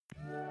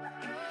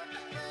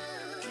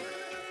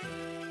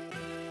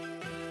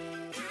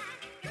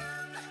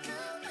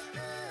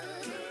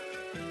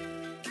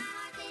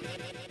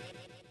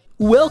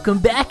Welcome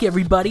back,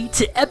 everybody,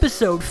 to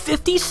episode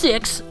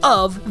 56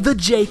 of The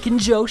Jake and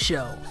Joe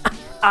Show.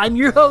 I'm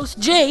your host,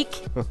 Jake.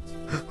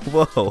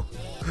 Whoa.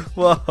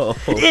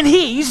 And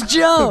he's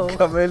Joe.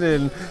 Coming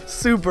in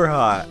super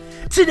hot.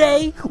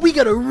 Today, we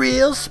got a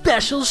real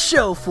special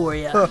show for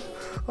you.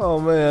 Oh,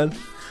 man.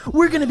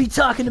 We're going to be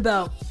talking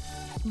about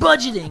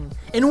budgeting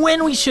and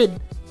when we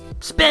should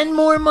spend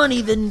more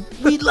money than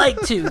we'd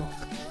like to.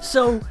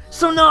 So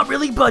not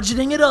really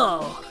budgeting at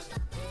all.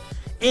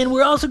 And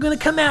we're also going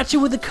to come at you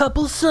with a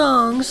couple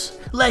songs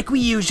like we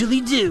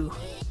usually do.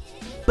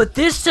 But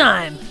this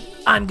time,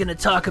 I'm going to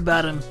talk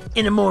about them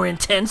in a more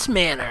intense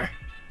manner.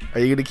 Are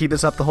you going to keep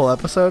this up the whole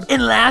episode?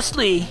 And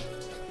lastly,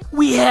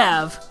 we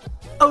have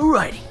a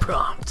writing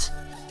prompt.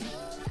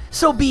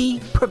 So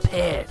be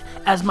prepared,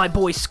 as my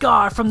boy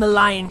Scar from The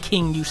Lion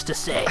King used to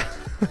say.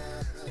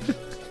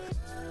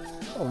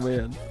 Oh,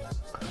 man.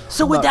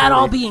 So with that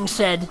all being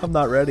said, I'm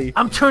not ready.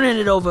 I'm turning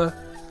it over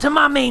to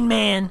my main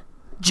man,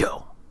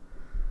 Joe.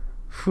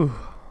 Whew.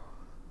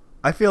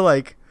 I feel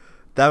like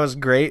that was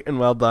great and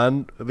well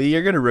done, but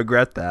you're going to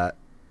regret that.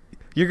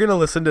 You're going to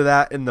listen to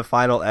that in the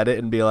final edit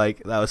and be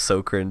like, that was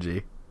so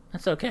cringy.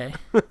 That's okay.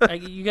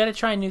 You got to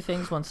try new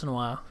things once in a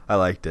while. I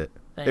liked it.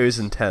 Thanks. It was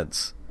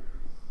intense.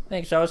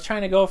 Thanks. I was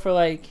trying to go for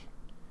I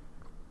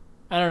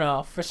don't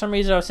know. For some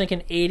reason, I was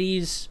thinking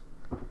 80's.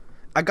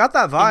 I got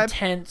that vibe.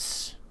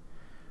 Intense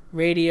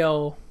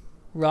radio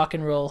rock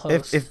and roll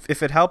host.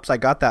 If it helps, I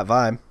got that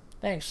vibe.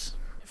 Thanks.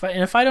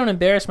 If I don't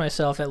embarrass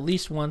myself at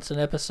least once an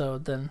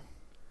episode, then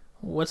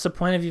what's the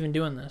point of even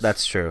doing this?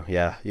 That's true,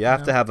 yeah. You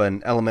have to have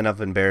an element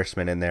of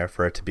embarrassment in there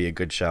for it to be a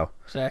good show.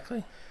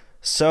 Exactly.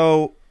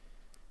 So,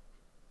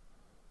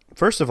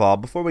 first of all,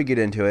 before we get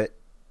into it,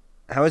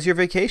 how was your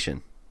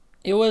vacation?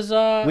 It was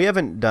we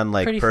haven't done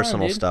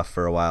personal fun, stuff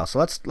for a while, so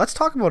let's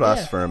talk about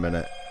us for a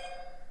minute.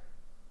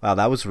 Wow,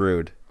 that was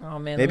rude. Oh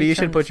man, maybe you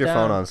should put your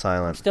phone on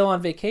silent. I'm still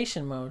on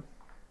vacation mode.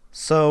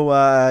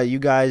 So, you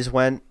guys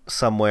went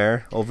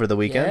somewhere over the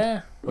weekend?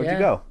 Yeah. Where'd you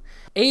go?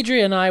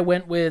 Adria and I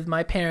went with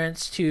my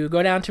parents to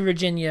go down to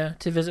Virginia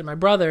to visit my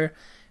brother,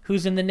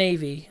 who's in the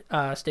Navy,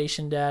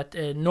 stationed at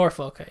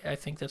Norfolk. I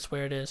think that's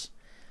where it is.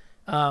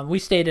 We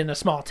stayed in a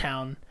small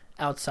town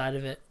outside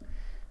of it.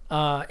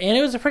 And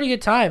it was a pretty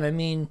good time. I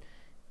mean,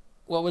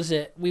 what was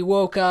it? We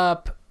woke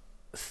up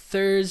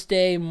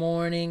Thursday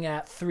morning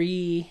at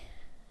 3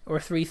 or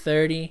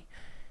 3:30,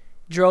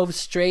 drove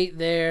straight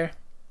there.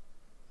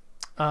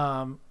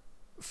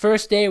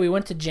 First day we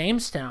went to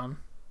Jamestown,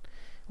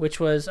 which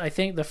was, I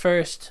think, the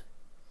first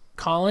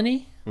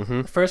colony,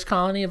 the first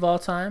colony of all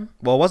time.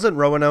 Well, wasn't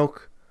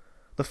Roanoke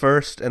the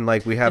first, and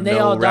we have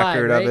no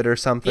record of it or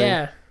something?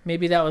 Yeah,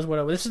 maybe that was what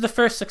it was. This is the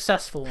first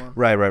successful one.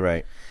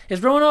 Right.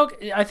 Is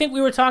Roanoke, I think we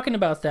were talking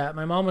about that.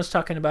 My mom was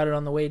talking about it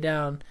on the way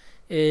down,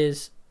 we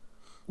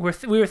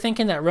were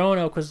thinking that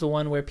Roanoke was the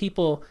one where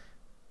people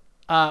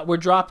were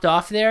dropped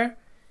off there.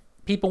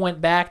 People went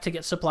back to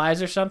get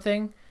supplies or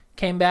something,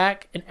 came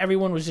back, and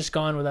everyone was just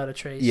gone without a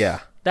trace.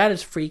 Yeah. That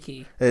is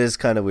freaky. It is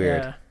kind of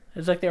weird. Yeah.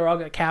 It's like they were all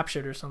got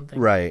captured or something.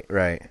 Right.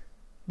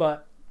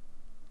 But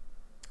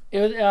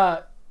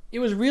it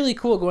was really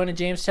cool going to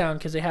Jamestown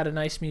because they had a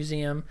nice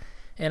museum.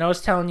 And I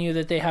was telling you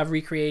that they have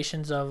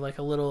recreations of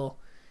a little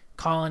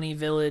colony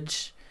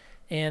village.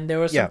 And there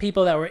were some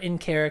people that were in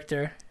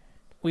character.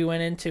 We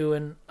went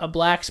into a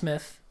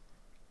blacksmith.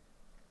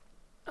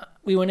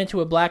 We went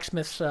into a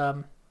blacksmith's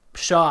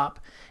shop.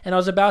 And I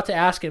was about to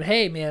ask him,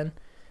 hey, man.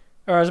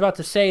 Or I was about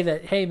to say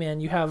that, hey,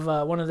 man, you have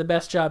one of the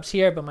best jobs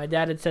here, but my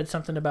dad had said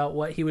something about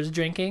what he was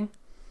drinking.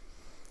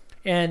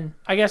 And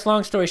I guess,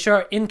 long story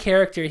short, in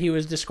character, he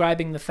was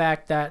describing the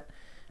fact that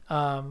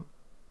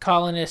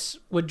colonists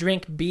would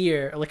drink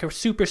beer, like a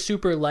super,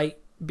 super light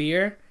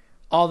beer,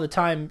 all the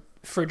time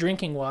for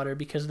drinking water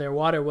because their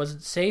water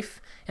wasn't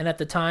safe. And at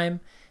the time,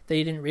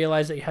 they didn't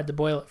realize that you had to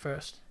boil it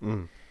first.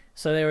 Mm.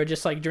 So they were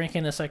just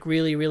drinking this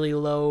really, really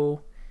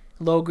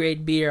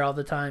low-grade beer all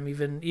the time,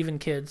 even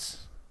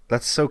kids.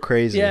 That's so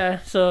crazy. Yeah,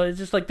 so it's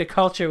just the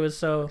culture was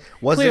so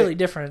clearly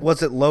different.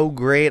 Was it low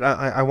grade?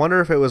 I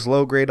wonder if it was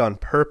low grade on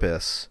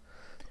purpose,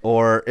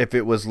 or if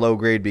it was low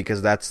grade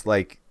because that's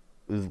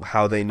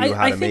how they knew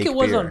how to make beer. I think it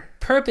was on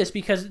purpose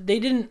because they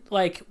didn't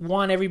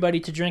want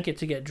everybody to drink it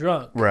to get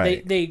drunk.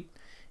 Right. They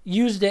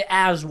used it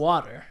as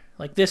water.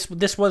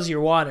 This was your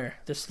water.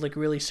 This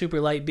really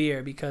super light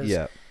beer because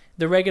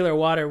the regular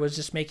water was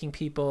just making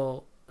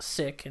people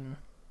sick and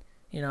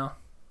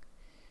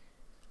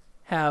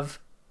have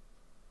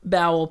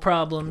bowel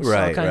problems,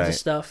 all kinds of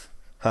stuff.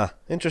 Huh.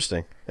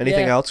 Interesting.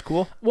 Anything else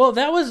cool? Well,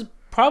 that was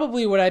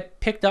probably what I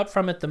picked up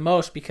from it the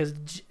most because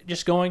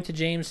just going to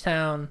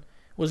Jamestown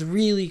was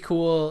really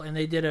cool, and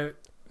they did a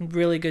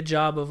really good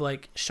job of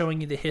showing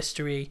you the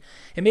history.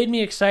 It made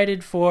me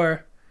excited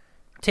for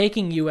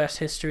taking U.S.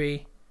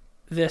 history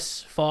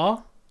this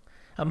fall.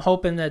 I'm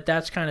hoping that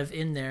that's kind of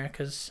in there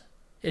because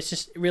it's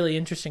just really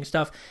interesting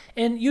stuff.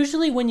 And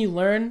usually when you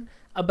learn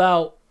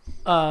about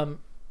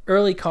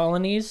early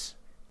colonies,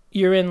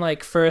 you're in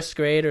like first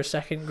grade or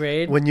second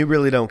grade. When you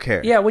really don't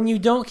care. Yeah, when you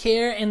don't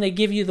care and they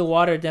give you the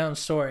watered down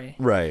story.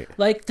 Right.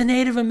 Like the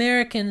Native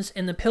Americans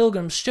and the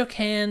Pilgrims shook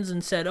hands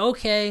and said,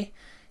 okay,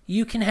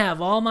 you can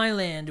have all my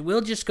land.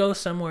 We'll just go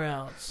somewhere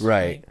else.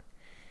 Right.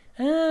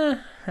 Like,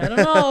 I don't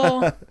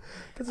know.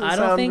 I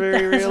don't think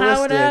that's realistic.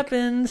 How it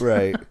happened.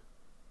 Right.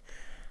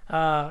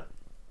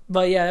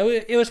 But yeah,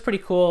 it was pretty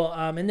cool.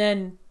 And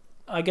then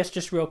I guess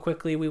just real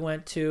quickly, we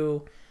went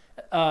to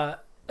a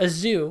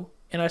zoo.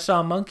 And I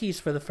saw monkeys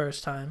for the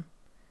first time.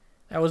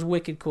 That was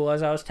wicked cool,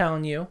 as I was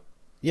telling you.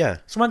 Yeah.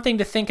 It's one thing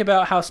to think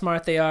about how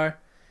smart they are,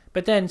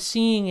 but then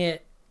seeing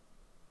it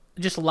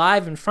just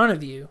live in front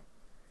of you,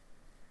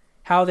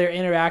 how they're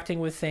interacting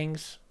with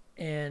things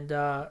and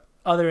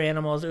other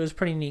animals, it was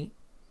pretty neat.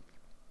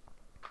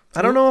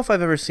 I don't know if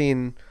I've ever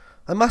seen...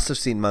 I must have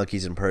seen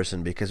monkeys in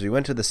person because we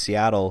went to the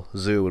Seattle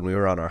Zoo when we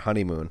were on our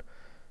honeymoon.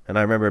 And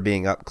I remember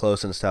being up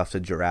close and stuff to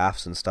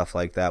giraffes and stuff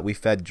like that. We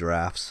fed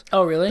giraffes.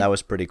 Oh, really? That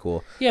was pretty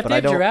cool. Yeah, if they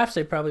had giraffes,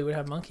 they probably would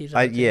have monkeys.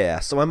 Yeah,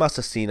 so I must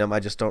have seen them.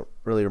 I just don't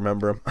really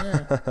remember them.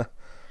 Yeah. It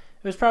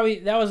was probably...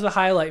 That was the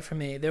highlight for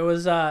me. There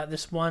was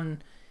this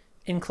one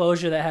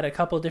enclosure that had a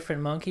couple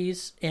different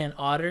monkeys and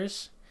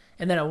otters.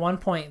 And then at one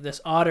point,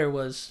 this otter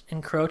was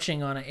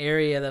encroaching on an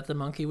area that the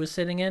monkey was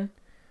sitting in.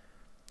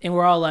 And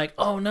we're all like,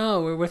 oh,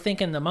 no, we're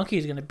thinking the monkey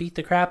is going to beat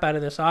the crap out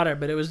of this otter.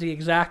 But it was the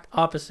exact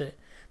opposite.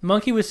 The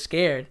monkey was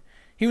scared.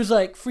 He was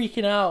like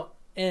freaking out,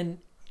 and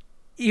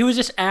he was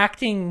just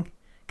acting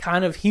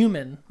kind of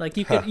human. Like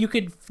you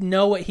could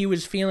know what he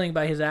was feeling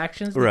by his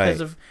actions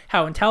because of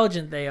how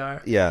intelligent they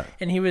are. Yeah.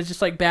 And he was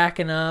just like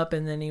backing up,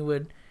 and then he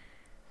would,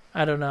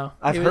 I don't know.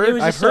 I've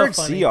heard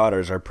sea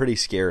otters are pretty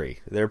scary.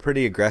 They're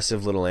pretty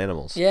aggressive little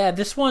animals. Yeah,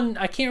 this one,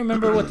 I can't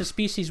remember what the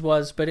species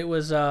was, but it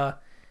was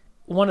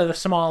one of the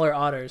smaller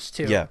otters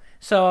too. Yeah.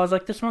 So I was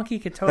like, this monkey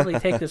could totally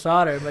take this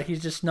otter, but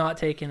he's just not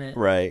taking it.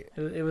 Right.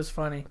 It was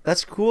funny.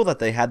 That's cool that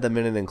they had them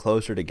in an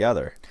enclosure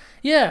together.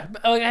 Yeah,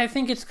 I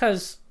think it's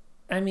because,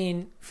 I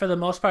mean, for the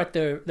most part,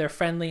 they're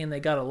friendly and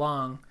they got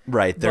along.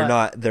 Right. They're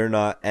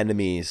not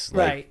enemies.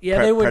 Like right.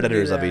 Yeah, they wouldn't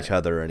predators do of each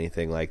other or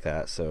anything like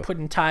that. So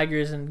putting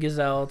tigers and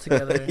gazelle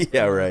together.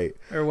 Yeah. Right.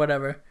 Or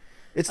whatever.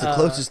 It's the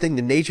closest thing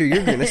to nature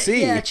you're gonna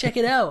see. Yeah. Check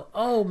it out.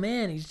 Oh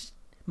man, he's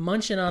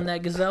munching on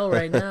that gazelle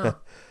right now.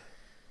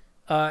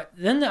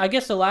 Then I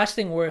guess the last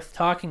thing worth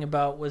talking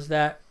about was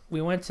that we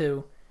went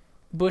to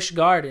Busch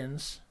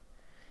Gardens,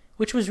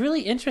 which was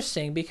really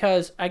interesting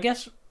because I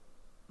guess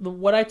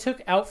what I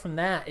took out from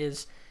that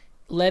is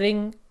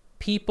letting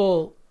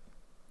people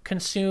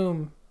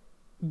consume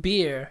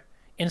beer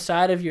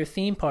inside of your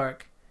theme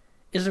park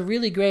is a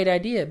really great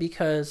idea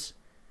because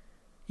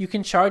you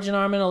can charge an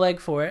arm and a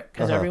leg for it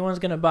because everyone's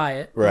going to buy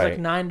it. Right. It's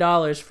like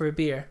 $9 for a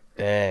beer.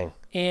 Dang.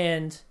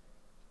 And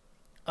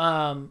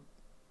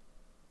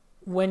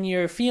when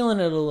you're feeling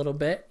it a little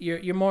bit,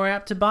 you're more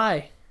apt to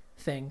buy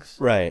things.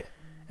 Right.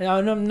 And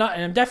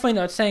I'm definitely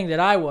not saying that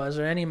I was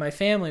or any of my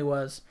family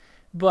was,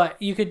 but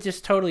you could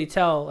just totally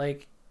tell,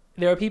 like,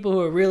 there are people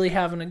who are really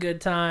having a good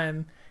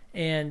time,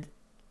 and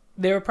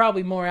they were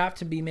probably more apt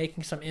to be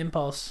making some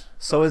impulse.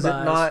 So is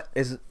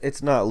buys.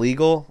 it's not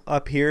legal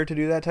up here to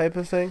do that type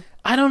of thing?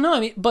 I don't know. I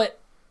mean, but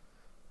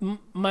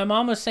my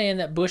mom was saying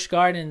that Busch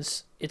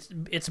Gardens,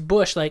 it's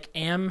Busch, like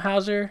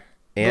Amhauser.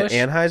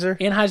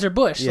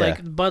 Anheuser-Busch, yeah.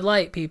 like Bud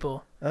Light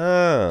people.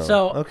 Oh,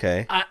 so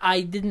okay.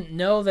 I didn't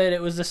know that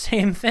it was the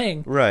same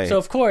thing. Right. So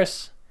of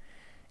course,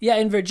 yeah,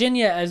 in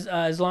Virginia,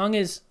 as long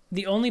as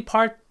the only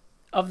part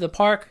of the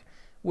park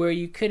where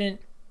you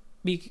couldn't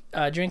be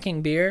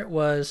drinking beer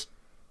was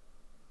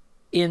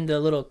in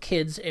the little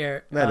kids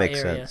area. That makes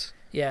sense.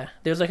 Yeah,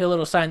 there's like a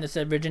little sign that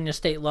said Virginia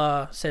state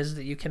law says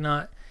that you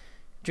cannot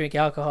drink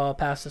alcohol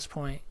past this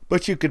point.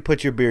 But you could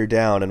put your beer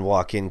down and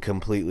walk in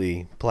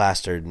completely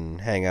plastered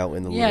and hang out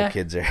in the little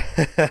kids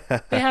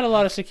area. They had a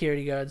lot of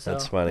security guards, so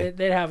that's funny.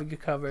 They'd have it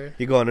covered.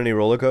 You go on any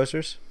roller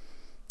coasters?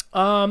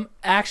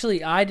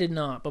 Actually, I did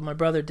not, but my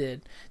brother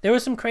did. There were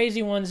some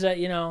crazy ones that,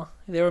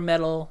 they were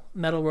metal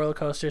roller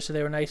coasters, so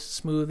they were nice and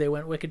smooth. They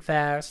went wicked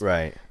fast.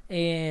 Right.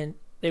 And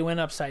they went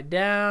upside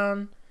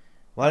down.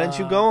 Why didn't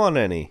you go on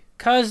any?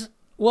 Because,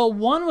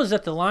 one was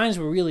that the lines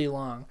were really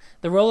long.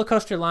 The roller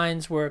coaster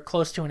lines were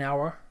close to an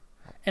hour.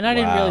 And I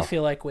didn't really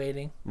feel like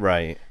waiting.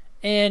 Right.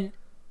 And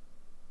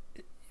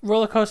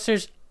roller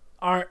coasters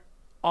aren't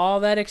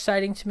all that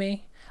exciting to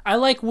me. I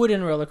like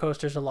wooden roller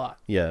coasters a lot.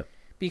 Yeah.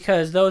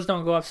 Because those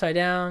don't go upside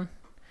down.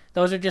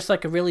 Those are just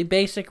like a really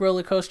basic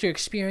roller coaster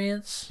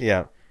experience.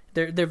 Yeah.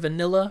 They're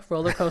vanilla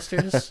roller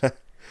coasters.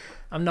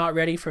 I'm not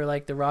ready for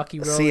like the Rocky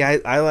Road. See,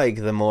 I like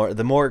the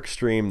more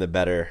extreme the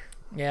better.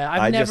 Yeah,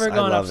 I've never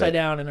gone upside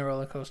down in a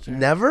roller coaster.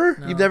 Never?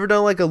 No. You've never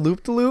done like a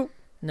loop-de-loop?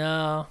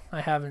 No,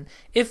 I haven't.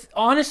 If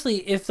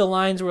the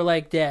lines were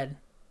like dead,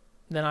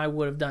 then I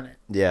would have done it.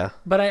 Yeah.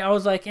 But I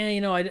was like,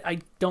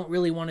 I don't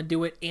really want to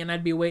do it, and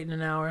I'd be waiting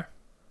an hour.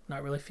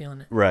 Not really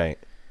feeling it. Right.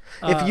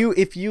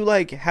 If you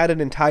like had an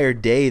entire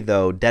day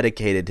though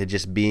dedicated to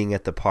just being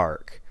at the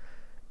park,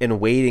 and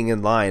waiting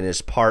in line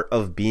is part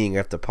of being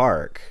at the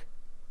park,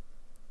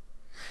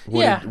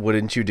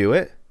 wouldn't you do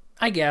it?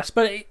 I guess,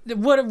 but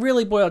what it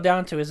really boiled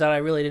down to is that I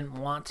really didn't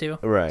want to.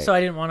 Right. So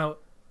I didn't want to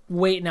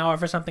wait an hour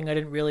for something I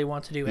didn't really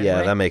want to do anyway.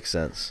 Yeah, that makes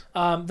sense.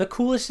 The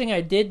coolest thing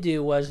I did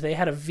do was they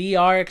had a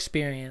VR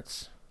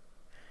experience.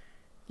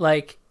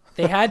 Like,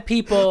 they had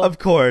people... Of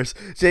course.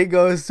 Jake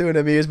goes to an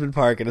amusement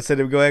park, and instead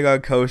of going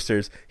on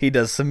coasters, he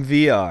does some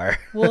VR.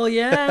 Well,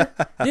 yeah.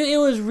 Dude, it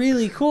was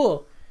really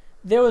cool.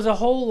 There was a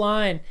whole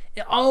line.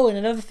 Oh, and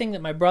another thing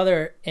that my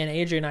brother and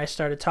Adrian and I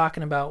started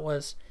talking about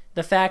was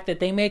the fact that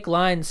they make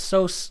lines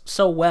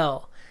so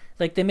well.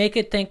 Like, they make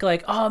it think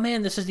like, oh,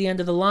 man, this is the end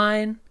of the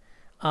line.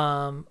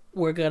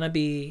 We're going to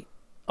be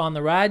on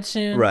the ride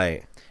soon.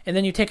 Right. And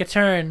then you take a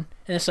turn,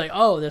 and it's like,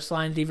 oh, this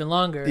line's even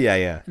longer. Yeah,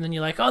 yeah. And then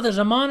you're like, oh, there's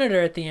a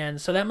monitor at the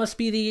end, so that must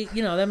be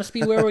that must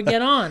be where we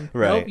get on.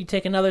 Right. Nope, you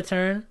take another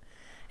turn,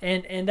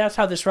 and that's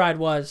how this ride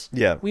was.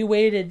 Yeah. We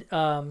waited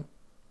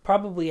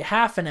probably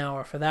half an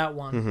hour for that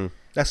one. Mm-hmm.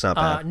 That's not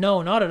bad.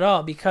 No, not at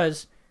all,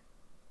 because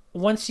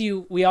once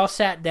we all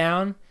sat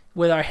down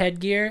with our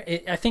headgear,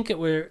 I think they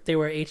were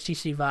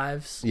HTC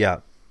Vives. Yeah.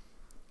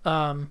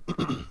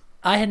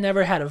 I had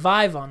never had a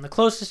Vive on. The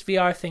closest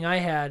VR thing I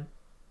had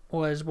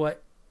was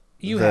what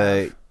you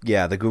have.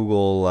 Yeah, the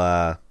Google...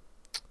 I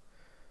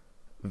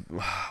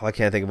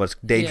can't think of what's...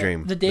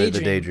 Daydream. Yeah, the Daydream. The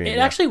Daydream. It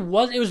actually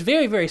was... It was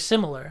very, very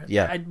similar.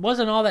 Yeah. It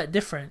wasn't all that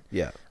different.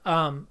 Yeah.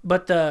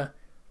 But the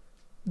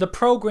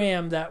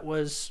program that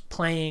was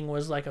playing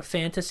was like a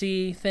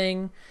fantasy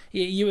thing.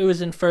 It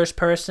was in first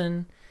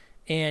person,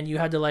 and you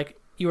had to like...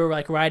 You were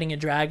like riding a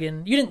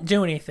dragon. You didn't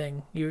do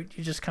anything. You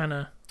just kind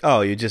of...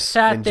 Oh, you just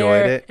sat enjoyed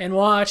there it? And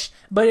watched.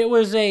 But it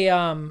was a...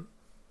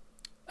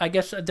 I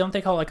guess, don't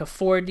they call it like a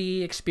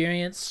 4D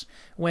experience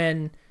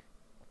when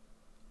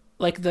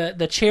like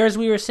the chairs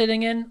we were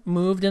sitting in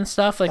moved and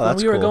stuff? Like when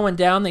we were going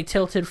down, they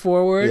tilted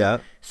forward. Yeah.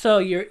 So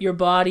your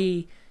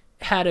body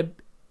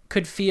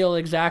could feel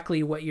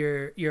exactly what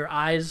your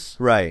eyes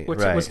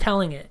was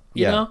telling it,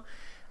 you know?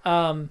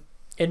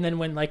 And then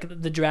when like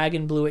the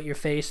dragon blew at your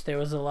face, there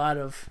was a lot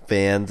of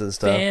fans and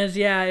stuff.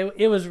 Yeah,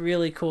 it was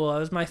really cool. It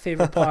was my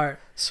favorite part.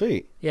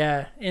 Sweet.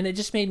 Yeah, and it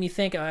just made me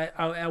think. I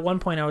at one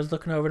point I was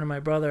looking over to my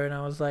brother and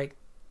I was like,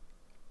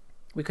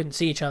 we couldn't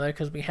see each other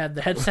because we had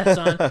the headsets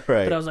on.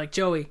 Right. But I was like,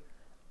 Joey,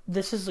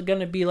 this is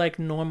gonna be like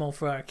normal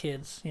for our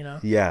kids, you know?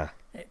 Yeah.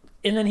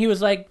 And then he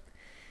was like,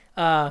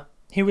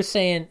 he was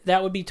saying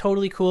that would be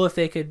totally cool if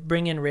they could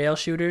bring in rail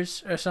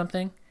shooters or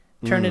something.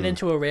 Turn it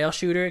into a rail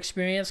shooter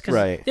experience,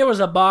 because there was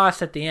a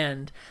boss at the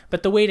end,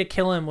 but the way to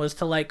kill him was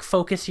to like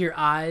focus your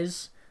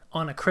eyes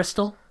on a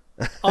crystal.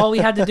 All we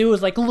had to do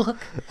was like look,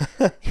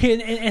 and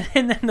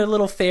then the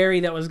little fairy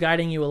that was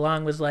guiding you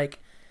along was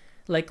like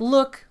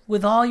look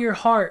with all your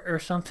heart or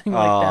something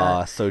like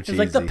that. So cheesy. It's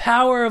like the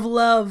power of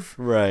love.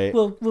 Right.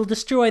 Will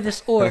destroy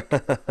this orc.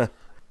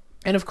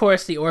 And of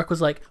course, the orc was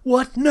like,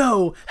 "What?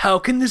 No! How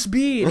can this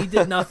be?" And he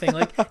did nothing.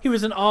 Like he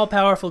was an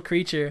all-powerful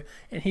creature,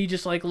 and he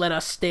just like let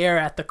us stare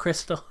at the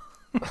crystal.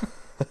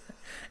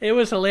 It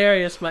was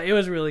hilarious, but it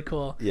was really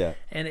cool. Yeah.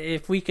 And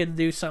if we could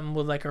do something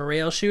with like a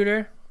rail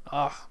shooter,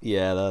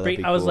 yeah, that'd be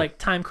cool. I was like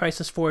Time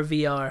Crisis 4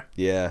 VR.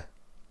 Yeah.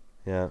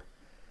 Yeah.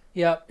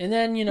 Yep. And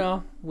then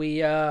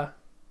we that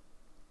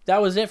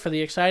was it for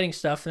the exciting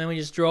stuff. And then we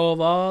just drove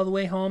all the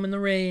way home in the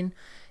rain.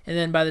 And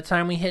then by the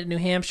time we hit New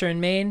Hampshire and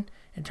Maine,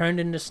 it turned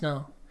into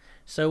snow.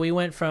 So we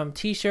went from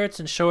t-shirts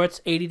and shorts,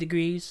 80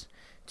 degrees,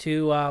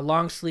 to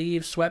long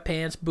sleeves,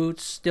 sweatpants,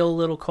 boots, still a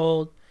little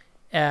cold,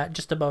 at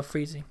just above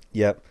freezing.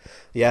 Yep.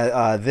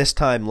 Yeah, this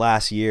time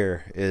last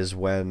year is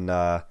when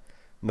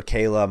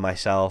Michaela,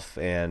 myself,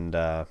 and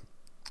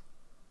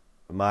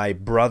my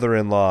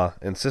brother-in-law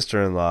and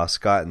sister-in-law,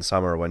 Scott and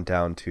Summer, went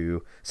down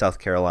to South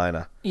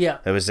Carolina. Yeah.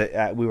 It was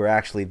we were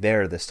actually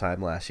there this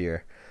time last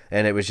year.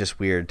 And it was just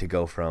weird to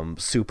go from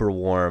super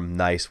warm,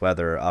 nice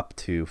weather up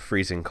to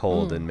freezing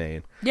cold in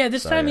Maine. Yeah,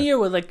 this time of year,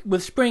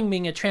 with spring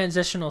being a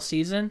transitional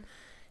season,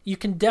 you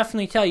can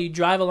definitely tell. You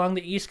drive along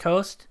the East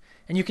Coast,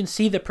 and you can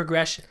see the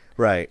progression.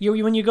 Right.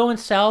 When you're going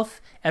south,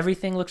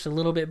 everything looks a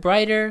little bit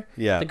brighter.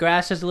 Yeah. The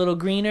grass is a little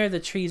greener. The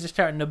trees are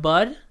starting to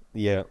bud.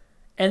 Yeah.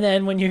 And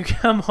then when you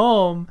come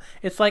home,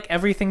 it's like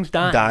everything's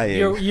dying.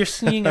 You're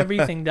seeing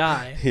everything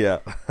die. Yeah.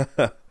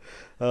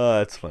 Oh,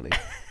 that's funny.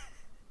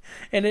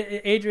 And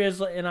Adria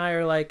and I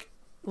are like,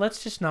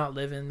 let's just not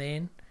live in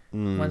Maine.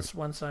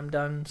 Once I'm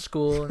done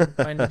school and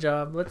find a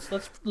job, let's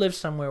live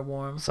somewhere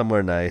warm,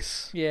 somewhere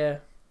nice. Yeah.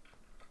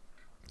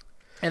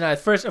 And the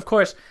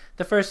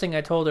first thing I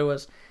told her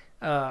was,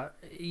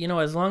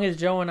 as long as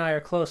Joe and I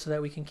are close, so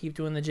that we can keep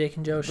doing the Jake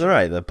and Joe show.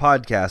 Right. The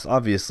podcast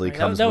obviously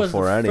comes before anything else.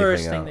 That was the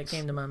first thing that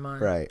came to my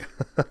mind. Right.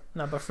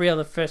 No, but for real,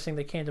 the first thing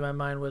that came to my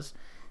mind was,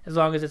 as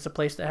long as it's a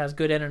place that has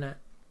good internet.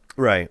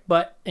 Right.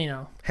 But,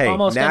 hey,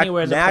 almost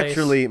anywhere is a place.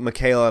 Naturally,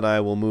 Michaela and I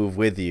will move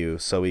with you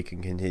so we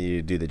can continue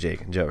to do the Jake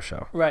and Joe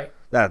show. Right.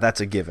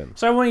 That's a given.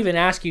 So I won't even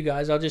ask you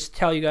guys. I'll just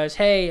tell you guys,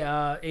 hey,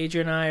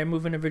 Adrian and I are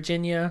moving to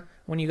Virginia.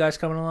 When are you guys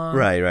coming along?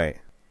 Right.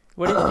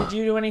 Did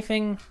you do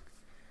anything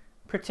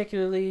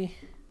particularly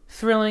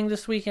thrilling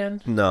this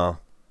weekend? No.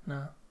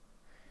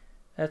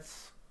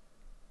 That's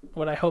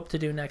what I hope to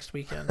do next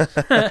weekend.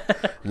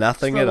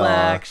 Nothing Just at all.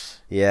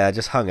 relax. Yeah,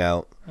 just hung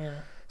out. Yeah.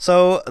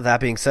 So, that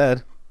being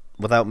said,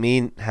 without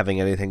me having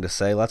anything to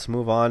say, let's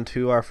move on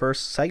to our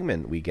first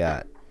segment we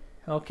got.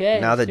 Okay.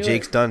 Now that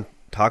Jake's done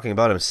talking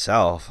about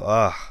himself.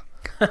 Ugh.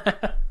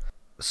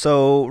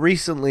 So,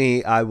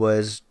 recently I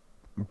was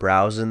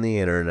browsing the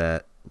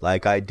internet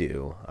like I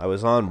do. I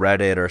was on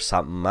Reddit or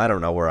something. I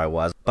don't know where I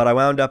was. But I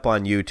wound up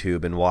on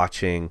YouTube and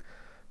watching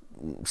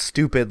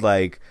stupid,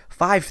 like,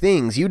 5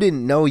 things you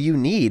didn't know you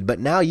need, but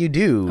now you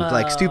do.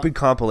 Like, stupid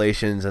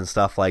compilations and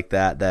stuff like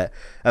that, that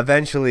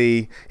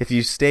eventually, if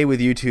you stay with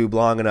YouTube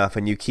long enough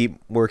and you keep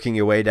working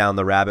your way down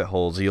the rabbit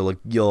holes,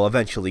 you'll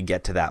eventually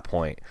get to that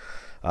point.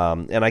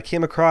 And I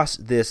came across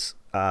this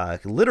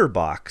litter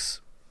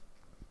box.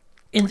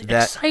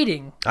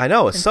 Exciting. I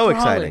know, it's so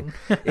exciting.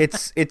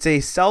 It's a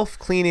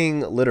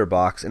self-cleaning litter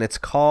box, and it's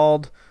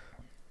called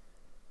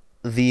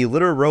the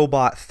Litter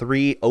Robot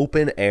 3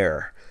 Open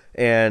Air.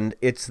 And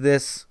it's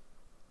this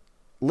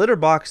litter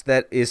box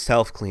that is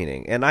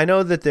self-cleaning. And I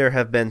know that there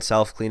have been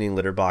self-cleaning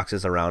litter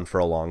boxes around for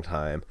a long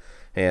time.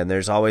 And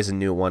there's always a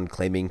new one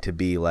claiming to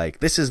be like,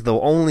 this is the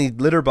only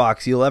litter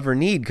box you'll ever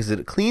need because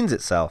it cleans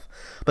itself.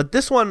 But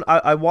this one,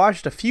 I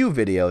watched a few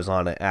videos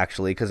on it,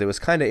 actually, because it was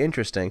kind of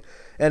interesting.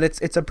 And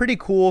it's a pretty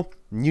cool,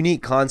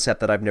 unique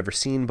concept that I've never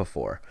seen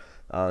before.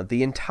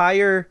 The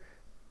entire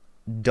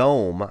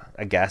dome,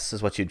 I guess,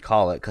 is what you'd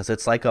call it, because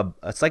it's like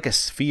a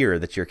sphere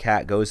that your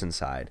cat goes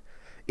inside.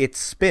 It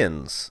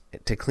spins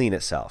to clean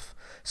itself.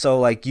 So,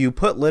 like, you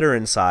put litter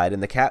inside,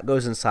 and the cat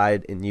goes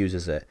inside and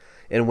uses it.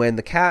 And when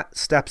the cat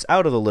steps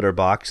out of the litter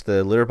box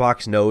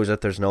knows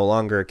that there's no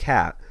longer a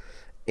cat,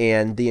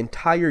 and the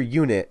entire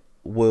unit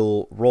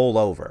will roll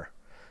over.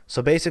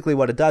 So basically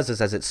what it does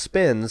is, as it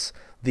spins,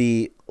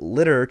 the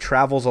litter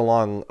travels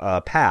along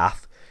a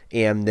path,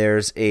 and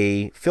there's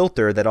a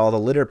filter that all the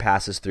litter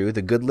passes through.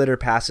 The good litter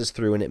passes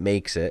through and it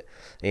makes it,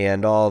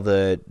 and all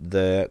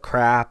the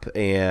crap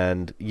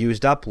and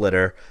used up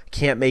litter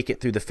can't make it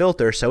through the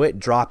filter, so it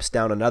drops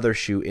down another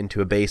chute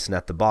into a basin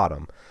at the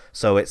bottom.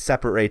 So it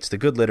separates the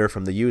good litter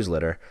from the used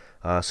litter,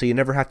 so you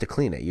never have to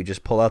clean it. You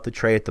just pull out the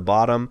tray at the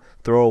bottom,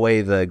 throw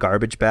away the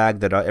garbage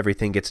bag that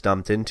everything gets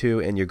dumped into,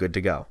 and you're good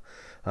to go.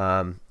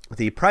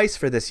 The price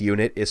for this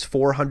unit is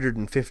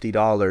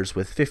 $450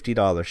 with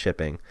 $50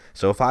 shipping,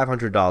 so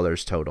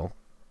 $500 total.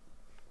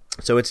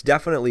 So it's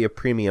definitely a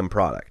premium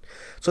product.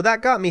 So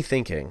that got me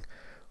thinking,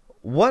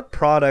 what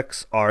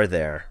products are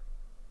there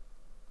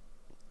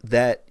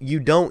that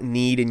you don't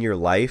need in your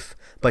life,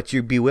 but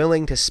you'd be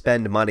willing to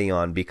spend money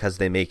on because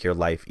they make your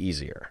life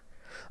easier?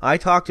 I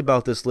talked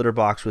about this litter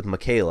box with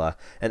Michaela,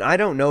 and I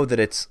don't know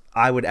that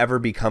I would ever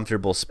be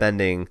comfortable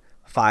spending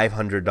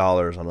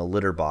 $500 on a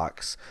litter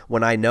box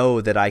when I know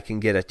that I can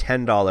get a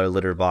 $10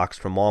 litter box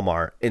from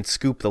Walmart and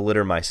scoop the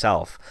litter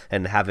myself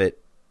and have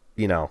it,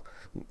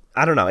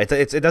 I don't know.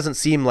 It doesn't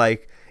seem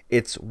like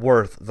it's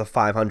worth the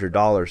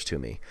 $500 to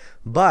me.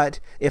 But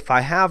if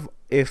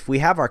we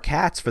have our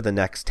cats for the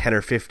next 10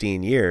 or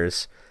 15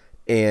 years,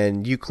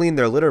 and you clean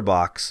their litter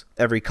box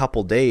every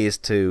couple days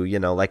to,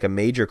 like a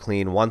major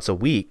clean once a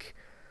week,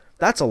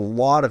 that's a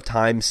lot of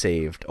time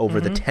saved over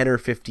the 10 or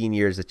 15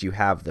 years that you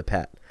have the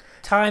pet.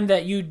 Time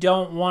that you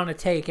don't want to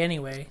take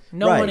anyway.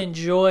 No Right. one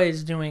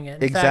enjoys doing it.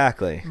 In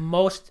Exactly.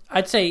 fact,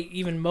 I'd say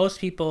even most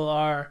people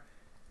are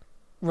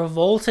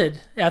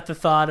revolted at the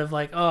thought of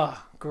like,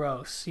 oh,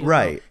 gross.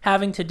 Right.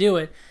 Having to do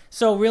it.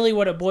 So really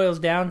what it boils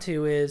down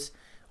to is,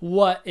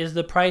 what is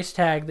the price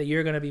tag that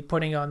you're going to be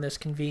putting on this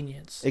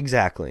convenience?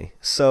 Exactly.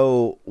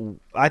 So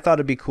I thought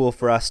it'd be cool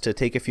for us to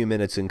take a few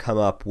minutes and come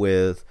up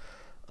with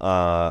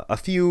a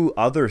few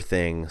other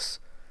things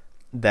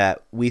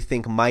that we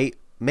think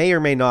may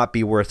or may not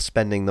be worth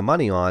spending the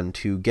money on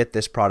to get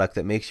this product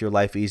that makes your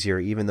life easier,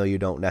 even though you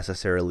don't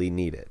necessarily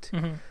need it.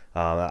 Mm-hmm.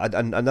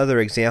 Another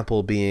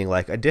example being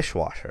like a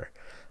dishwasher.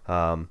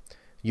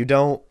 You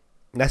don't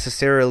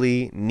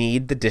necessarily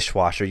need the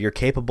dishwasher. You're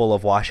capable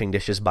of washing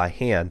dishes by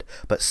hand,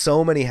 but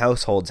so many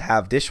households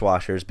have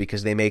dishwashers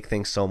because they make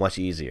things so much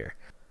easier.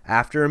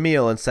 After a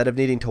meal, instead of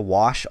needing to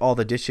wash all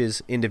the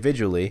dishes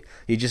individually,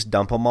 you just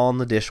dump them all in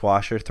the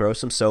dishwasher, throw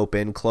some soap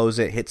in, close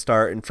it, hit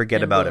start, and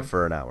forget about it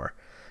for an hour.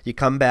 You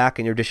come back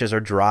and your dishes are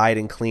dried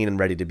and clean and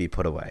ready to be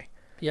put away.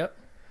 Yep.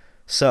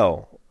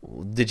 So,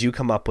 did you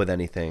come up with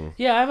anything?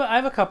 Yeah, I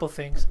have a couple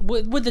things.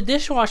 With the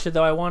dishwasher,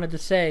 though, I wanted to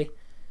say...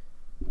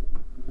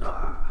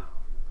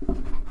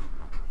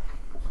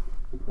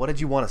 What did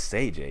you want to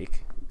say,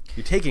 Jake?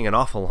 You're taking an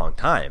awful long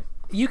time.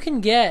 You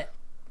can get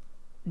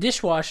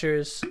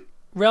dishwashers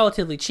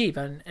relatively cheap,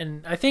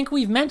 and I think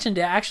we've mentioned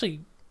it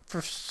actually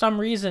for some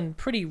reason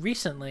pretty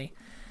recently.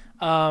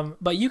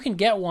 But you can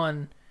get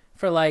one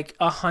for like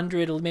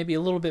 $100, maybe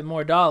a little bit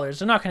more dollars.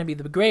 They're not going to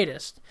be the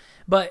greatest,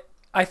 but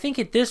I think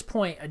at this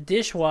point a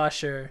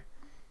dishwasher,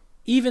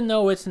 even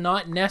though it's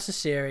not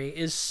necessary,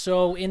 is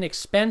so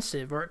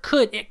inexpensive, or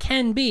it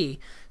can be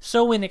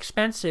so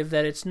inexpensive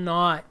that it's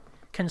not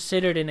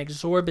considered an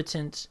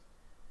exorbitant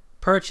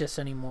purchase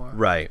anymore.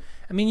 Right.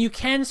 I mean, you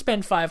can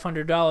spend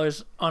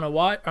 $500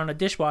 on a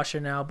dishwasher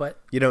now, but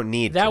you don't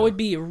need that to. would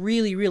be a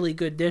really, really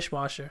good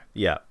dishwasher.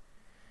 Yeah.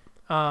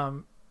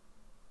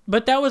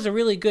 But that was a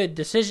really good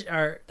decision,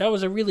 or that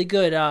was a really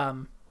good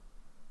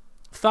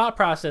thought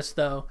process,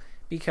 though,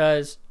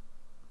 because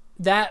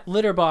that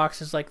litter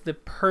box is like the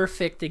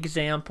perfect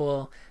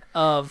example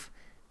of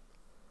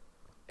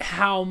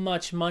how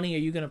much money are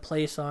you going to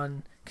place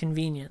on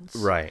convenience.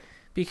 Right.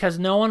 Because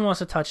no one wants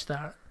to touch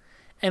that.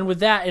 And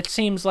with that, it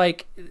seems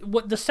like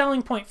what the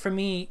selling point to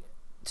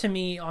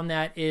me on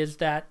that is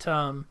that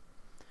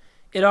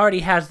it already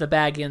has the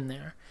bag in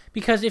there.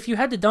 Because if you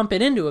had to dump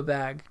it into a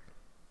bag,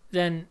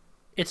 then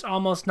it's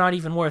almost not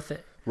even worth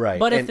it. Right.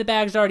 But if the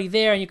bag's already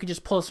there and you could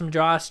just pull some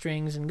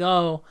drawstrings and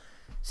go,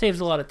 saves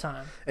a lot of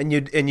time. And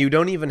you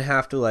don't even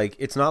have to, like,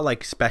 it's not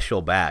like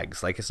special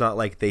bags. Like, it's not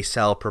like they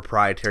sell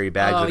proprietary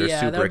bags that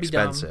are super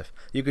expensive.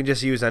 You can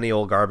just use any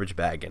old garbage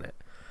bag in it.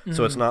 Mm-hmm.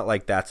 So it's not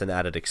like that's an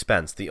added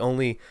expense. The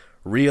only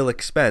real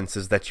expense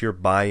is that you're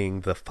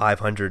buying the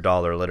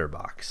 $500 litter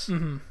box.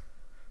 Mm-hmm.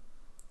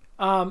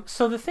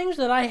 So the things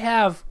that I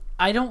have,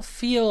 I don't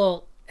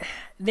feel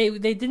they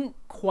didn't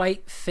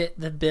quite fit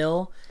the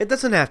bill. It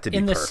doesn't have to be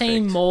in the perfect.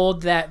 same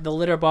mold that the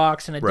litter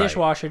box and a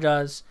dishwasher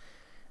does.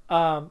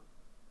 But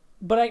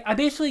I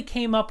basically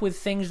came up with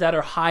things that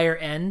are higher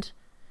end,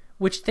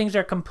 which things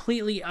are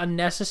completely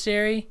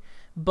unnecessary,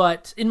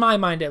 but in my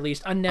mind at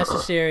least,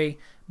 unnecessary,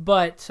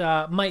 but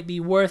might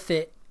be worth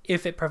it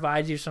if it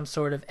provides you some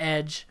sort of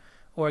edge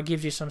or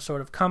gives you some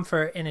sort of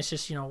comfort. And it's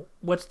just,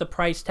 what's the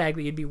price tag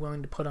that you'd be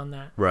willing to put on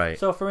that? Right.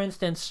 So, for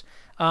instance,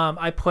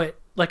 I put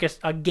like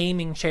a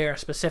gaming chair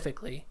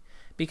specifically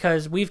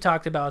because we've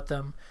talked about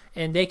them,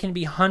 and they can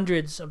be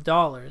hundreds of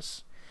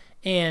dollars,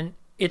 and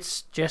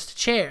it's just a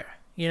chair.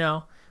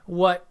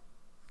 What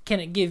can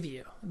it give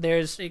you?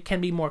 It can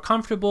be more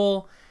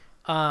comfortable,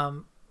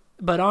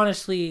 but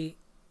honestly,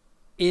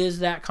 is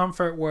that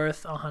comfort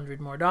worth $100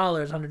 more,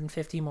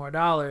 $150 more?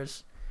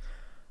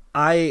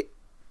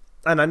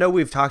 And I know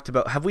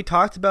have we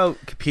talked about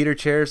computer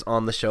chairs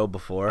on the show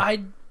before?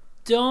 I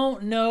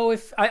don't know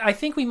if I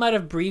think we might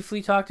have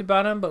briefly talked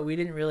about them, but we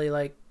didn't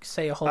really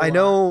say a whole lot. I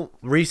know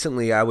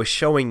recently I was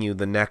showing you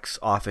the next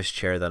office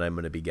chair that I'm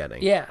going to be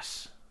getting.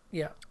 Yes.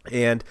 Yeah.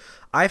 And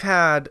I've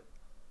had,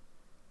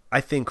 I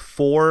think,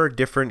 4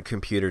 different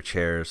computer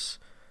chairs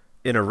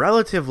in a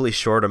relatively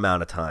short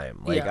amount of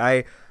time.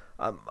 I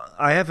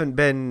haven't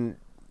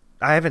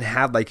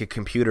had like a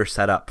computer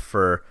set up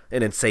for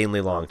an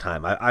insanely long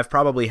time. I've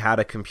probably had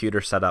a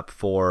computer set up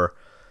for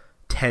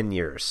 10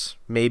 years,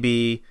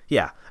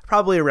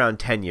 probably around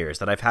 10 years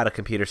that I've had a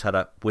computer set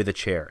up with a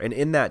chair. And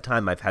in that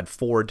time, I've had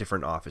 4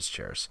 different office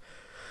chairs.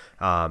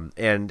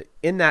 And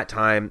in that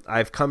time,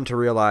 I've come to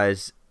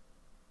realize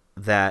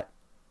that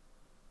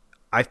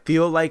I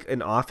feel like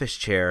an office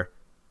chair,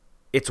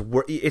 it's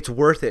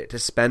worth it to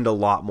spend a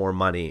lot more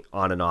money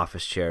on an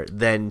office chair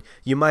than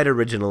you might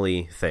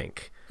originally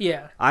think.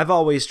 Yeah. I've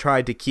always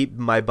tried to keep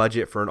my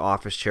budget for an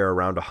office chair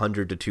around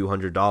 $100 to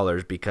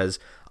 $200 because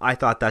I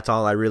thought that's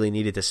all I really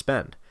needed to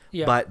spend.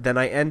 Yeah. But then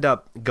I end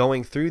up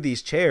going through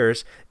these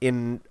chairs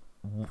in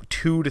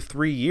 2 to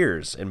 3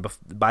 years, and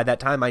by that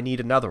time I need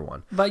another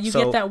one. But you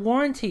get that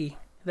warranty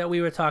that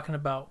we were talking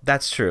about.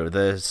 That's true.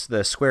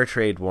 The Square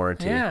Trade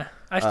warranty. Yeah.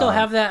 I still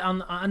have that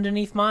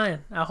underneath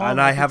mine at home.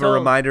 And I have a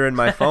reminder in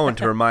my phone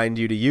to remind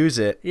you to use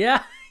it.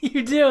 Yeah,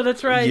 you do.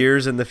 That's right.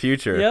 Years in the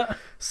future. Yeah.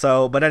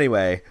 So, but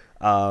anyway,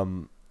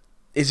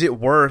 is it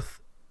worth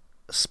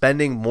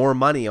spending more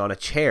money on a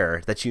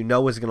chair that you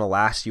know is going to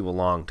last you a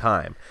long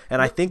time?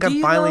 And I think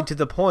I'm finally to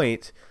the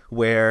point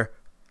where,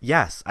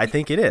 yes, I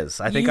think it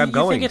is. I think I'm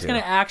going to. You think it's going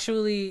to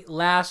actually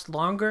last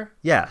longer?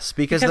 Yes,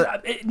 because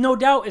no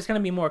doubt it's going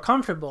to be more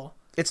comfortable.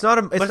 It's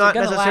not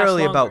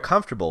necessarily about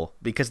comfortable,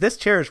 because this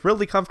chair is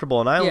really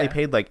comfortable, and I only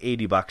paid like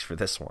 $80 for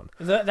this one.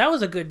 That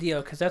was a good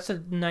deal, because that's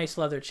a nice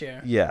leather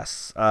chair.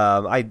 Yes.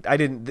 I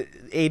didn't.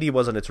 $80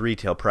 wasn't its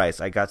retail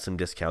price. I got some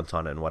discounts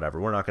on it and whatever.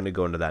 We're not going to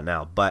go into that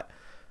now, but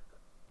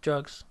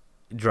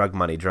drug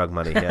money,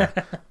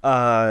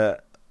 yeah.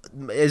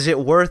 Is it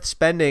worth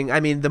spending? I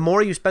mean, the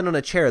more you spend on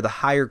a chair, the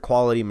higher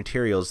quality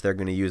materials they're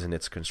going to use in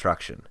its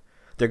construction.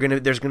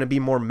 There's going to be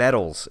more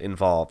metals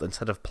involved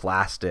instead of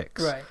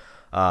plastics. Right.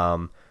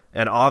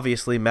 And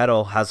obviously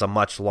metal has a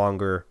much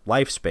longer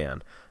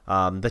lifespan.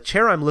 The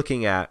chair I'm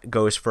looking at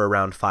goes for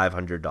around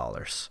 $500.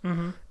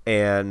 Mm-hmm.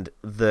 And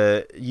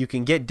you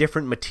can get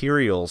different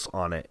materials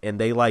on it, and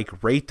they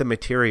rate the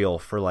material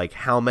for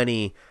how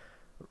many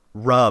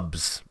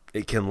rubs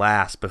it can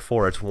last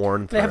before it's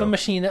worn through. They have a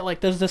machine that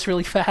does this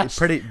really fast.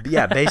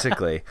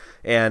 Basically.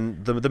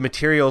 And the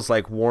material's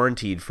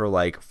warranted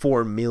for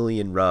 4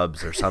 million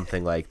rubs or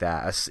something like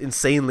that. An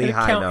insanely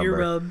high number. Count your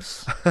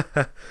rubs.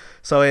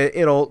 So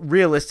it'll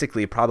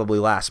realistically probably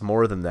last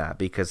more than that,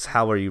 because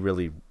how often are you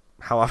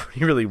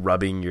really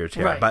rubbing your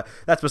chair? Right. But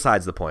that's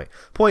besides the point.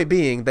 Point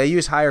being, they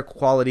use higher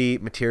quality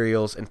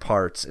materials and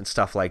parts and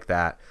stuff like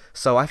that.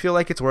 So I feel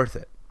like it's worth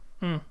it.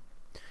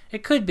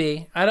 It could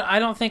be. I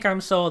don't think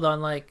I'm sold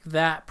on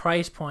that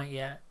price point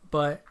yet,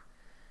 but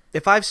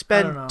If I've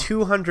I don't know.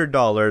 spent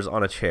 $200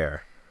 on a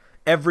chair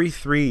every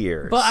 3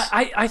 years, But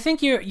I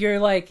think you're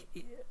like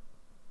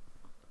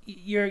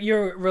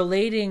you're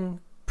relating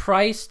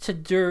price to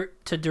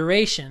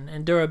duration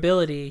and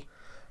durability.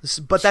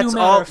 but that's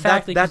all.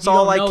 That's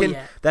all I can.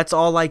 Yet. That's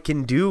all I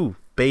can do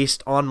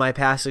based on my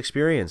past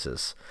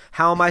experiences.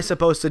 How am I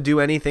supposed to do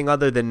anything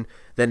other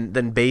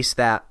than base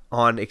that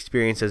on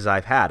experiences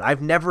I've had?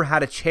 I've never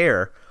had a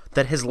chair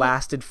that has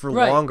lasted for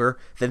longer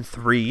than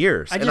 3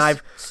 years,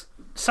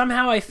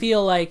 somehow I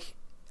feel like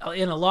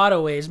in a lot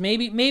of ways,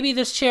 maybe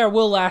this chair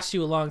will last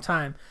you a long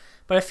time,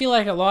 but I feel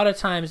like a lot of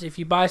times if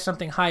you buy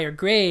something higher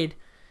grade,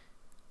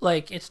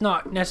 like it's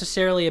not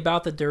necessarily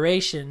about the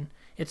duration,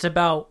 it's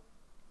about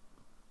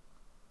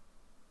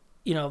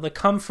the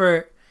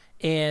comfort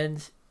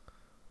and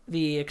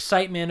the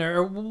excitement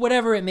or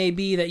whatever it may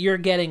be that you're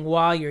getting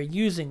while you're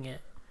using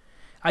it.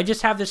 I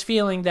just have this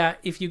feeling that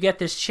if you get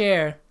this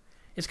chair,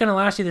 it's going to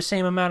last you the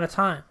same amount of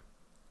time.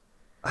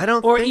 I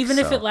don't or think even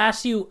so. If it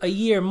lasts you a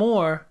year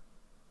more,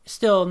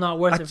 still not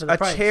worth it for the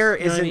price. A chair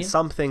you know isn't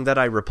something that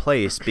I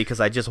replace because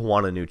I just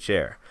want a new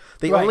chair.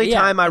 The Right, only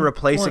yeah, time I and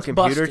replace when a it's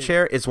computer busted.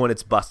 chair is when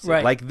it's busted.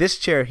 Right. Like this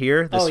chair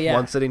here, this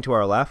one sitting to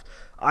our left,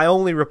 I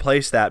only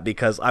replaced that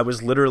because I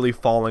was literally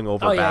falling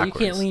over backwards.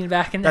 You can't lean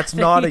back in that That's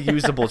thing. not a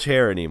usable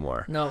chair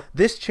anymore. No.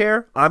 This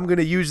chair, I'm going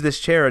to use this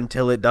chair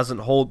until it doesn't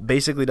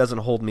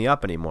hold me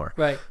up anymore.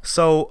 Right.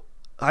 So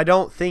I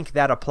don't think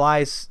that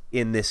applies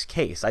in this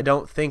case. I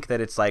don't think that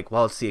it's like,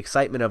 well, it's the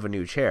excitement of a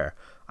new chair.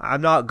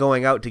 I'm not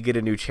going out to get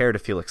a new chair to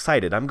feel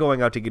excited. I'm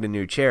going out to get a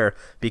new chair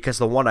because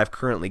the one I've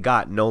currently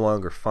got no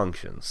longer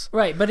functions.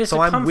 Right, but it's so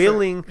a I'm comfort,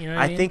 willing. you know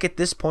what I mean? think at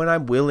this point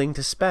I'm willing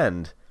to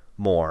spend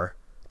more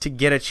to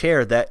get a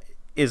chair that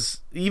is,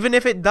 even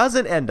if it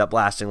doesn't end up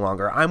lasting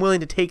longer, I'm willing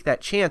to take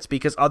that chance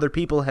because other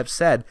people have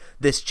said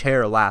this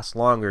chair lasts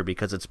longer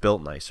because it's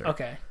built nicer.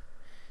 Okay,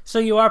 so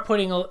you're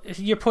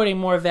putting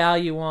more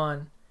value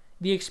on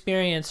the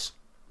experience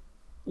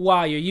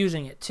while you're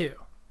using it too.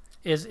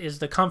 Is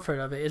the comfort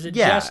of it? Is it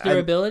just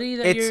durability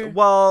that you're...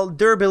 Well,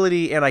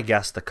 durability and I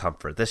guess the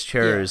comfort. This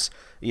chair is,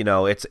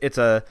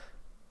 it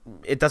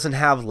doesn't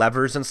have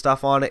levers and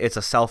stuff on it. It's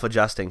a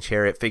self-adjusting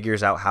chair. It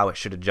figures out how it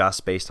should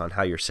adjust based on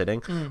how you're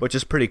sitting, which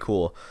is pretty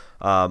cool.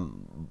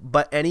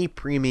 But any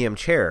premium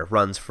chair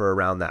runs for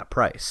around that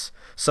price.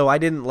 So I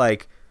didn't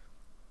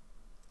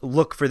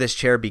look for this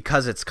chair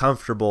because it's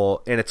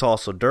comfortable and it's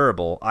also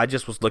durable. I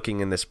just was looking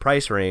in this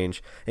price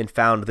range and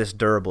found this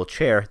durable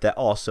chair that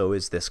also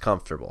is this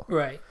comfortable.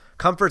 Right.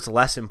 Comfort's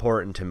less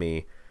important to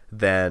me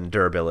than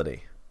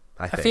durability,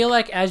 I think. I feel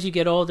like as you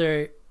get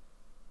older,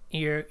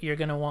 you're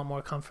gonna want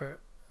more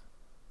comfort.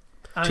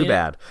 Too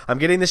bad. I'm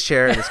getting this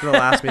chair and it's gonna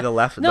last me the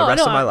rest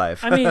of my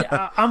life.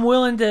 I'm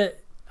willing to.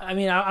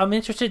 I'm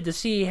interested to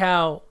see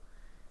how.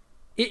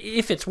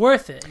 If it's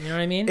worth it, you know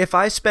what I mean? If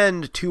I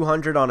spend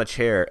 $200 on a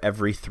chair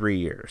every 3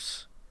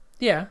 years,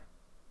 yeah,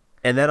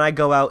 and then I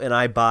go out and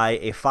I buy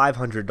a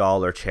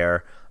 $500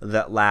 chair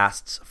that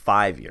lasts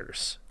 5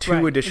 years,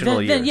 two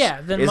additional years,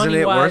 then isn't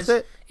it worth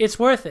it? It's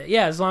worth it,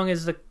 yeah, as long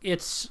as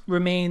it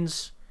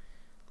remains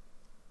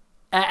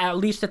at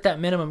least at that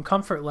minimum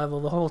comfort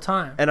level the whole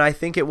time. And I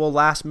think it will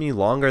last me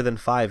longer than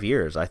 5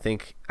 years. I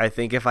think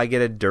if I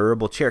get a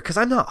durable chair, because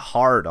I'm not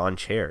hard on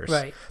chairs.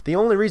 Right. The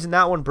only reason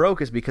that one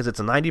broke is because it's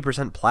a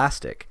 90%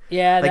 plastic.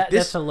 Yeah,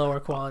 that's a lower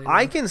quality one.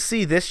 I can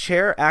see this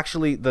chair,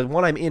 actually, the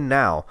one I'm in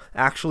now,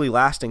 actually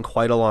lasting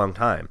quite a long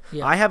time.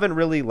 Yeah. I haven't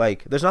really,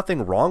 there's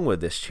nothing wrong with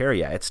this chair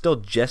yet. It's still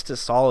just as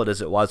solid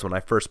as it was when I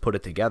first put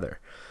it together.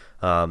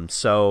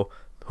 So...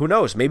 who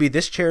knows? Maybe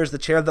this chair is the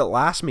chair that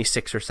lasts me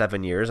 6 or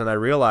 7 years, and I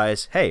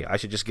realize, hey, I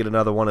should just get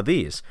another one of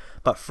these.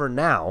 But for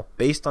now,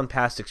 based on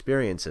past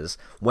experiences,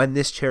 when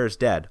this chair is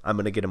dead, I'm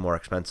going to get a more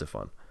expensive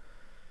one.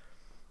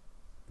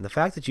 And the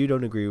fact that you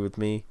don't agree with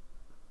me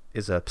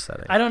is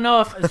upsetting. I don't know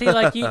if... See,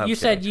 like you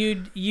said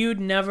you'd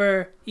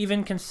never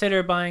even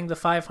consider buying the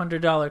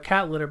 $500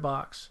 cat litter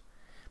box.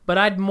 But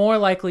I'd more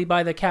likely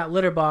buy the cat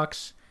litter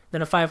box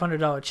than a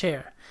 $500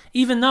 chair.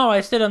 Even though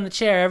I sit on the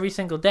chair every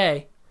single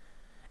day,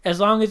 as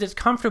long as it's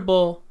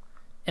comfortable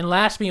and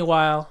lasts me a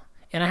while,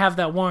 and I have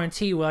that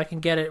warranty where I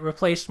can get it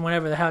replaced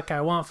whenever the heck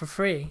I want for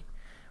free.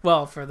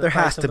 Well, for the there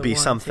price has of to the be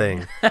warranty.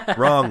 something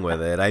wrong with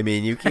it. I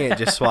mean, you can't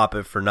just swap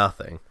it for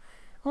nothing.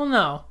 Well,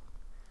 no,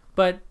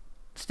 but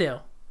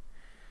still,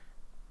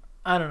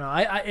 I don't know.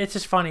 It's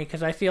just funny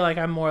because I feel like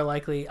I'd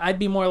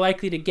be more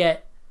likely to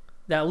get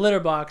that litter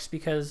box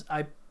because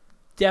I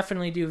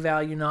definitely do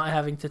value not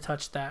having to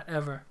touch that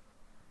ever.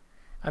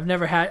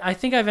 I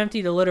think I've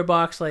emptied a litter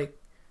box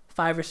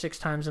 5 or 6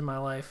 times in my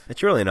life.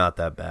 It's really not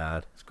that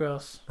bad. It's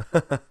gross.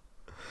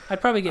 I'd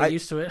probably get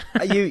used to it.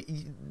 you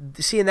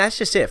see, and that's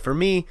just it. For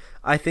me,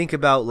 I think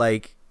about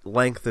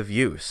length of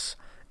use.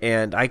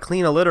 And I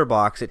clean a litter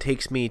box, it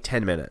takes me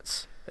 10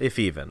 minutes, if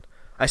even.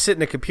 I sit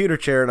in a computer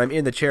chair and I'm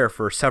in the chair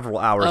for several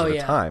hours at a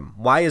time.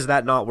 Why is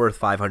that not worth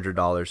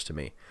 $500 to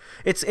me?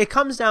 It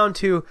comes down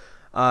to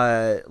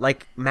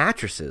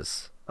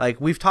mattresses. Like,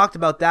 we've talked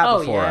about that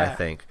before, yeah. I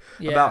think.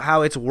 Yeah. About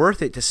how it's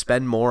worth it to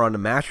spend more on a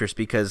mattress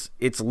because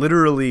it's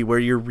literally where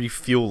you're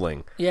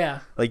refueling. Yeah.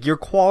 Like, your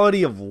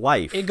quality of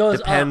life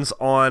depends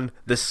up. on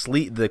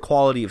the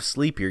quality of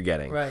sleep you're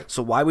getting. Right.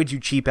 So why would you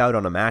cheap out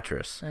on a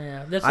mattress?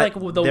 Yeah. That's like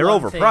the they're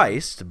one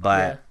overpriced, thing.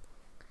 but...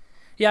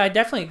 Yeah, I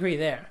definitely agree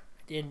there.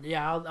 And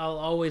yeah, I'll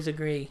always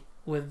agree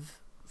with,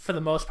 for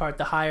the most part,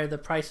 the higher the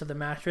price of the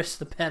mattress,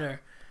 the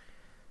better.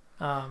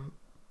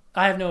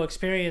 I have no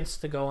experience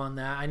to go on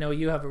that. I know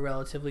you have a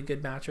relatively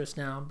good mattress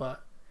now,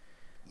 but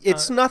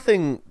it's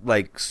nothing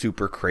like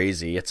super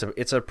crazy.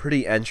 It's a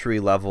pretty entry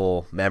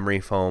level memory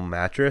foam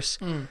mattress,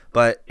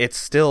 but it's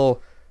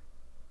still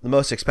the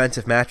most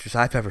expensive mattress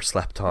I've ever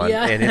slept on,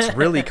 and it's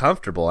really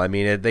comfortable. I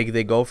mean,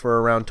 they go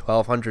for around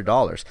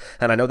 $1,200,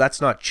 and I know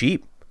that's not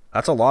cheap.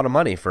 That's a lot of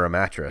money for a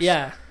mattress.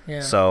 Yeah,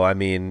 yeah. So I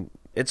mean,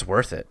 it's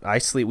worth it.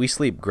 We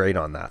sleep great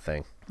on that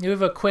thing. You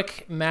have a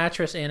quick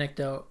mattress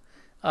anecdote.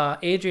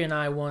 Adrian and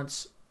I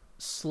once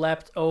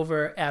slept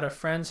over at a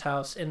friend's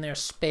house in their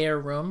spare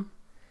room,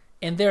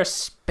 and their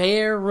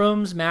spare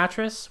room's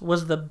mattress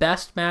was the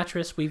best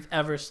mattress we've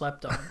ever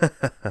slept on.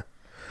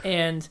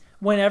 And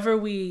whenever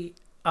we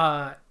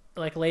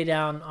lay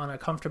down on a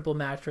comfortable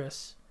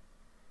mattress,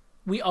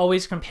 we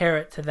always compare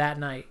it to that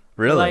night.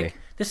 Really? Like,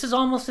 this is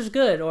almost as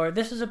good, or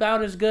this is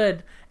about as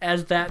good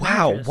as that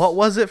mattress. Wow, what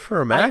was it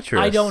for a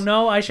mattress? I don't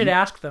know. I should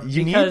ask them.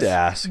 You need to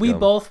ask we them.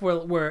 both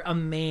were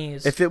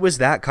amazed. If it was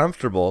that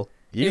comfortable,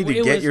 you need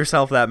to get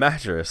yourself that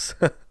mattress.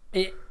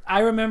 I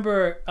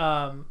remember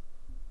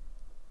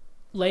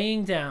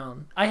laying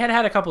down. I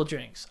had a couple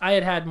drinks. I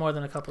had more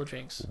than a couple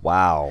drinks.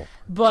 Wow.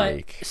 But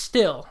Jake.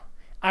 still,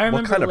 I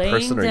remember what kind of laying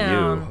person are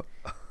down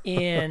you?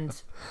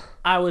 and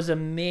I was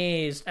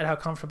amazed at how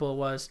comfortable it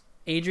was.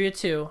 Adria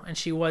too, and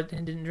she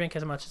didn't drink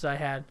as much as I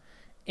had,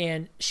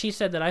 and she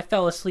said that I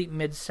fell asleep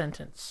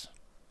mid-sentence.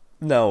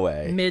 No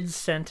way.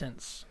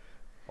 Mid-sentence.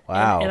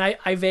 Wow. And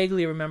I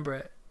vaguely remember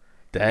it.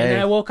 Dang. And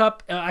then I woke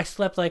up, I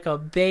slept like a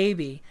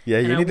baby. Yeah,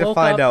 you need to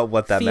find out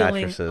what that feeling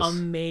mattress is.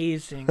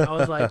 Amazing. I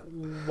was like,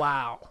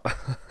 wow.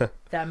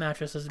 That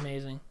mattress is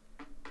amazing.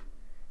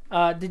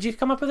 Did you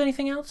come up with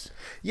anything else?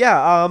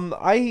 Yeah,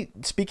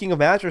 speaking of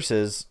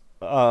mattresses,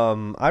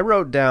 I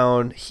wrote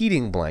down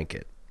heating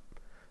blanket.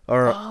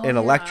 Or an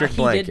electric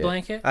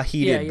blanket. A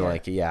heated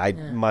blanket, yeah. I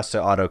must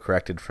have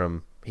auto-corrected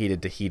from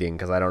heated to heating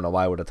because I don't know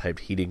why I would have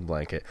typed heating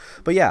blanket.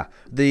 But yeah,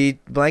 the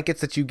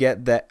blankets that you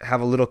get that have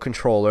a little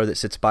controller that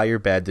sits by your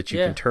bed that you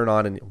can turn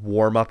on and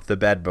warm up the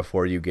bed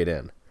before you get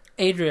in.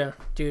 Adria,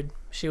 dude,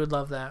 she would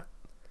love that.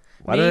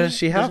 Why doesn't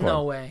she have one?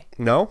 No way.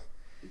 No?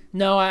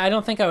 No, I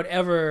don't think I would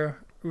ever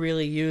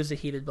really use a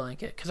heated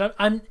blanket because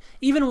I'm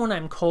even when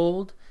I'm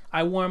cold,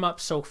 I warm up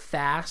so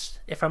fast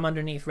if I'm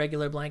underneath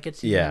regular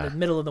blankets in the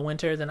middle of the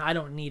winter, then I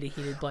don't need a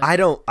heated blanket.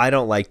 I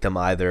don't like them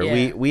either.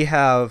 Yeah. We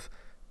have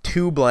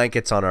 2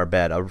 blankets on our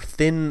bed, a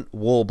thin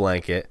wool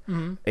blanket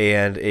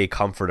and a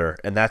comforter,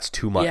 and that's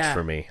too much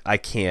for me. I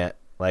can't.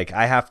 Like,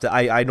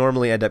 I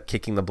normally end up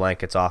kicking the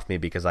blankets off me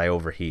because I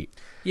overheat.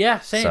 Yeah,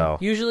 same. So.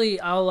 Usually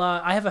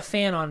I have a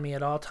fan on me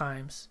at all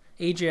times.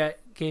 Adria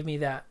gave me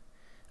that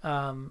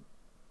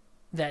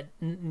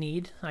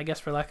need, I guess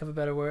for lack of a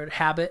better word,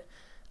 habit,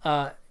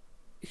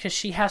 because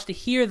she has to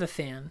hear the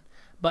fan.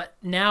 But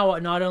now,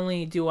 not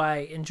only do I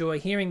enjoy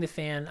hearing the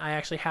fan, I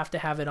actually have to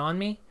have it on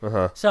me.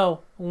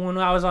 So when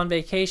I was on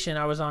vacation,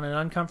 I was on an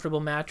uncomfortable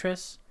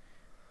mattress,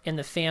 and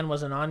the fan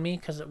wasn't on me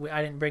because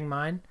I didn't bring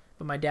mine,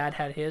 but my dad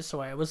had his,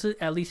 so I was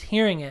at least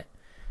hearing it.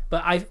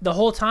 But the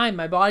whole time,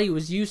 my body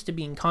was used to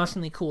being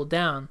constantly cooled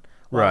down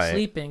while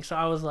sleeping, so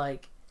I was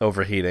like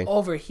overheating,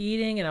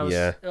 and I was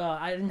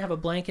I didn't have a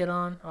blanket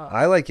on.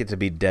 I like it to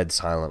be dead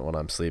silent when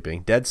I'm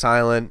sleeping. Dead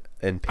silent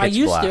and pitch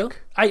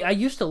black. I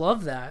used to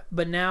love that,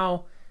 but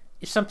now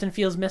something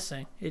feels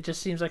missing. It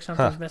just seems like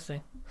something's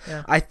missing.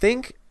 Yeah. I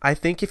think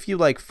if you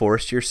like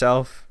forced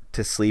yourself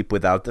to sleep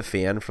without the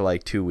fan for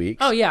like 2 weeks.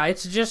 Oh yeah,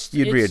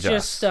 you'd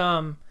readjust.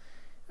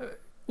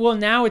 Well,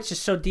 now it's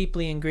just so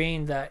deeply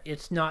ingrained that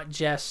it's not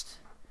just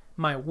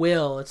my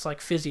will, it's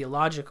like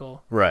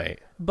physiological. Right.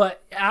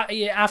 But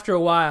after a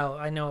while,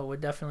 I know it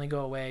would definitely go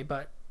away,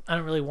 but I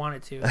don't really want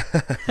it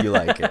to. You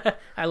like it.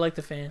 I like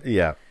the fan.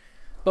 Yeah.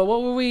 But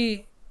what were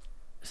we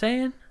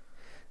saying?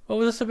 What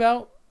was this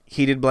about?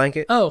 Heated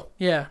blanket? Oh,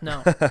 yeah,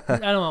 no. I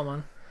don't want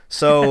one.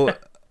 So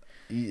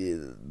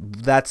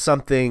that's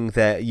something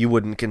that you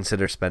wouldn't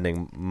consider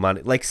spending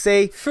money. Like,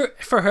 say... For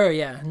her,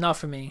 yeah. Not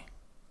for me.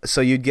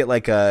 So you'd get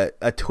like a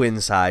twin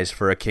size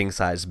for a king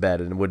size bed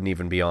and it wouldn't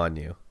even be on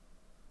you.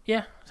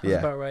 Yeah, sounds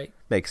about right.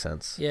 Makes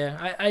sense.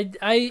 Yeah,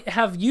 I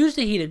have used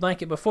a heated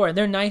blanket before, and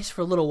they're nice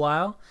for a little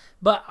while,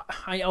 but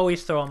I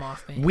always throw them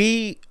off me.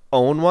 We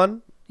own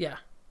one. Yeah.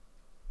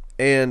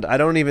 And I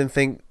don't even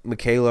think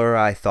Michaela or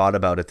I thought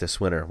about it this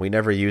winter. We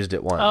never used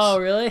it once. Oh,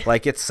 really?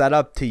 Like, it's set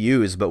up to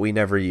use, but we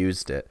never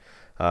used it.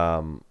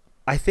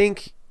 I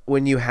think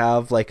when you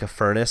have like a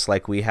furnace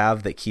like we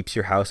have that keeps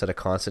your house at a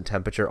constant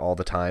temperature all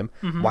the time,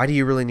 why do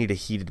you really need a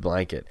heated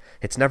blanket?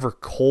 It's never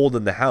cold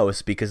in the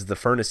house because the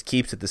furnace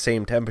keeps it the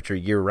same temperature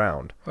year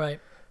round. Right.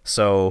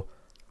 So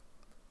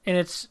And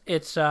it's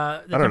the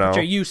I don't know.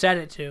 temperature you set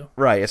it to.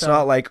 Right. It's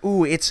not like,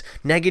 ooh, it's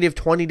negative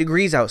 20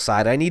 degrees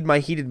outside. I need my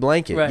heated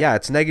blanket. Right. Yeah,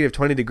 it's negative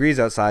 20 degrees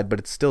outside, but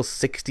it's still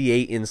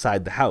 68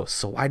 inside the house.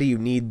 So why do you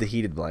need the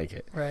heated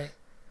blanket? Right.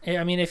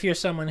 I mean, if you're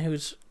someone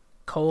who's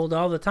cold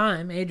all the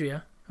time,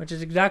 Adria, which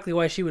is exactly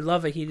why she would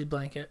love a heated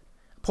blanket,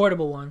 a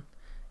portable one.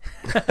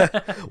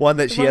 One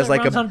that she has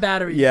like runs on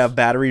batteries. Yeah,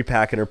 battery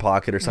pack in her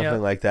pocket or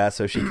something like that,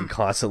 so she can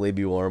constantly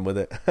be warm with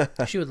it.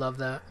 She would love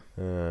that.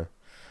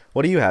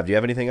 What do you have? Do you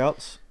have anything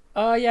else?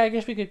 Yeah, I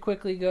guess we could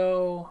quickly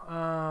go.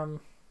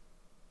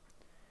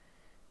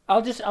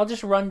 I'll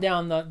just run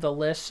down the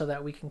list so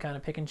that we can kind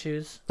of pick and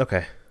choose.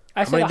 Okay.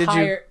 I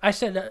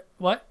said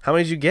what? How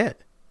many did you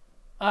get?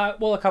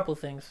 Well, a couple of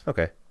things.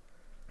 Okay.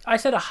 I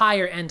said a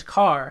higher end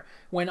car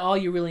when all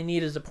you really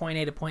need is a point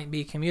A to point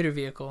B commuter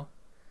vehicle.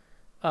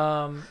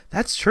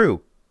 That's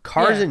true.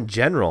 Cars in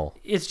general.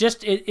 It's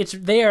just it's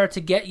there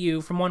to get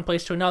you from one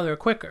place to another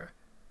quicker.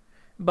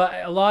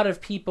 But a lot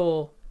of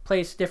people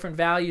place different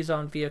values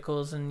on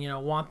vehicles and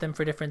want them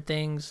for different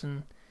things,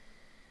 and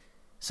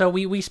so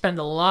we spend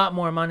a lot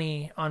more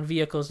money on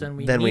vehicles than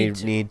we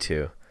need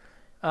to.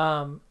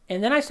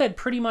 And then I said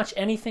pretty much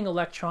anything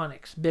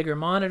electronics, bigger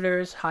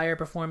monitors, higher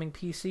performing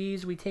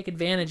PCs. We take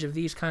advantage of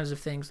these kinds of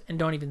things and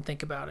don't even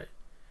think about it.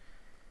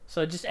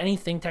 So just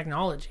anything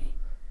technology.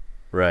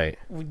 Right.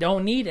 We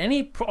don't need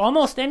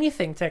almost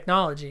anything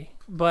technology,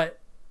 but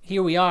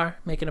here we are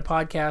making a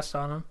podcast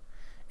on them.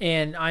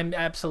 And I'm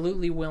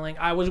absolutely willing.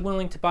 I was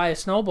willing to buy a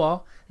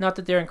snowball. Not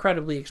that they're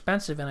incredibly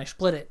expensive, and I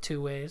split it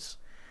 2 ways.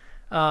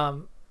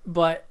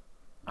 But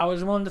I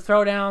was willing to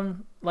throw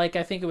down, I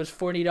think it was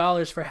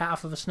 $40 for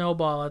half of a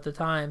snowball at the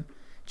time,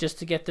 just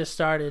to get this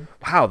started.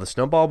 Wow, the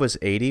snowball was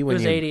 $80 It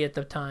was $80 at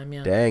the time,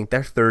 yeah. Dang,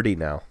 they're $30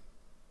 now.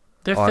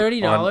 They're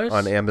 $30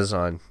 on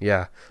Amazon.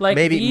 Yeah,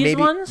 maybe these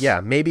ones.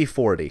 Yeah, maybe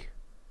 40.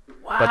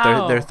 Wow.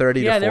 But they're 30 to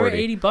 40. Yeah, they were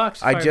 $80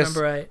 if I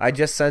remember right. I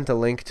just sent a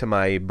link to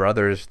my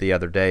brother's the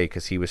other day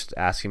because he was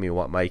asking me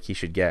what mic he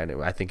should get,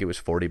 and I think it was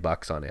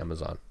 $40 on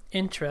Amazon.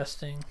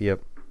 Interesting.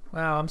 Yep.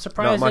 Wow, I'm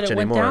surprised that it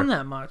went down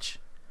that much.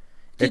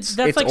 That's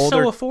older,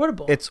 so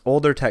affordable. It's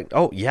older tech.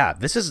 Oh yeah,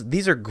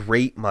 these are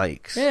great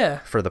mics. Yeah.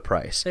 For the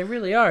price. They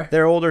really are.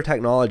 They're older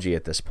technology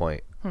at this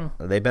point.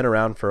 They've been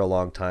around for a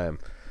long time.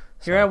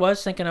 Here I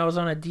was thinking I was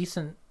on a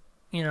decent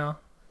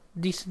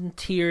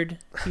tiered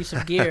piece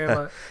of gear,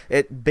 but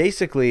it's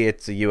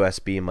a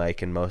USB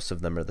mic, and most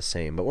of them are the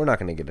same. But we're not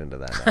going to get into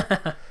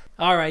that now.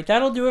 All right,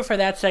 that'll do it for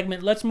that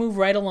segment. Let's move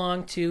right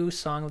along to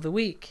Song of the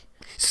Week.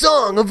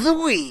 Song of the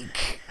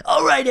Week.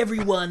 All right,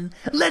 everyone,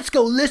 let's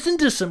go listen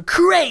to some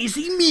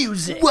crazy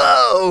music.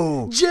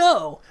 Whoa!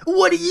 Joe,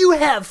 what do you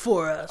have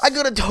for us? I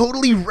got a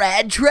totally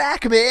rad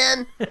track,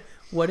 man.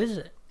 What is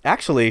it?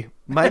 Actually,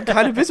 mine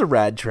kind of is a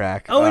rad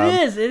track. Oh,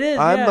 it is.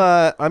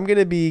 I'm going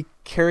to be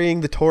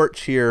carrying the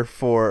torch here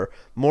for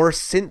more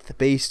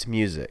synth-based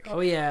music.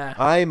 Oh, yeah.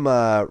 I'm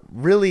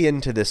really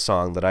into this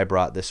song that I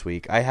brought this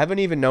week. I haven't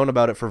even known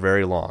about it for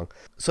very long.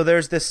 So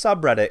there's this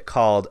subreddit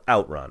called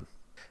Outrun.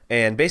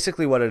 And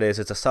basically what it is,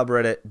 it's a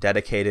subreddit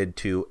dedicated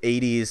to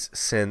 80's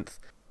synth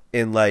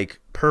in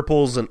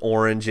purples and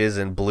oranges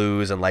and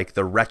blues and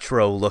the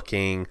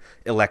retro-looking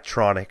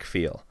electronic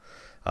feel.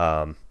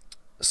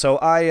 So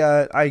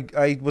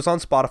I was on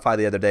Spotify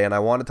the other day and I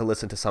wanted to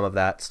listen to some of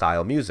that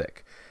style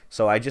music.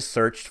 So I just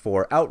searched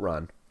for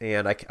Outrun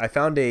and I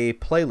found a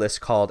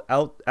playlist called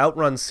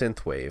Outrun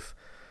Synthwave.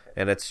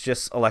 And it's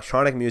just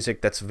electronic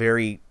music that's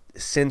very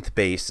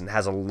synth-based and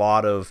has a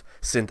lot of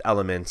synth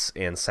elements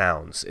and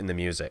sounds in the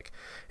music.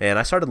 And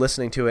I started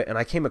listening to it and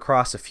I came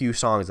across a few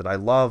songs that I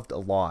loved a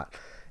lot.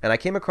 And I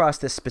came across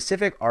this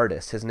specific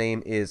artist. His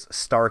name is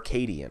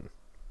Starcadian.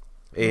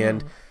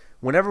 And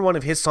whenever one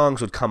of his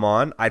songs would come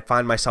on, I'd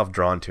find myself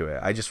drawn to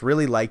it. I just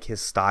really like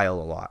his style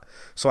a lot.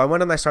 So I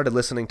went and I started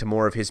listening to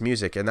more of his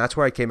music, and that's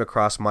where I came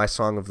across my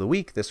song of the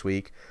week this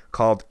week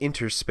called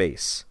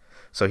Interspace.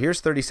 So here's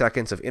 30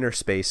 seconds of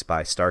Interspace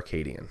by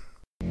Starcadian.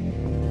 I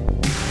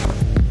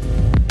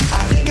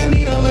think I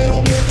need a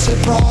little bit to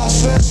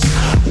process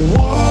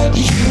what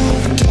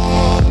you've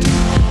done.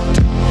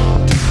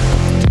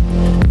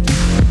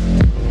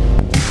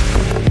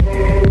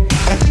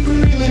 I think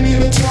we really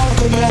need to talk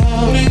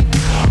about it.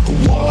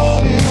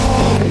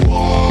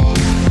 One-on-one.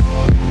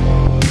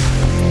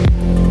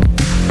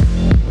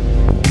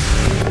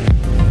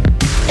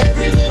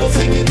 Every little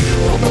thing you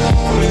do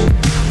about it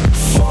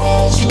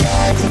falls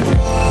like a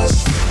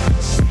brush.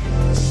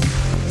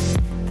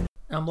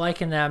 I'm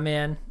liking that,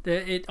 man.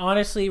 It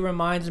honestly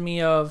reminds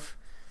me of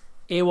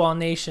AWOL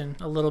Nation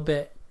a little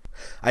bit.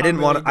 I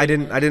didn't want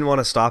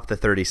to stop the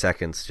 30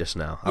 seconds just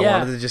now. I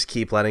wanted to just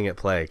keep letting it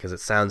play because it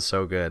sounds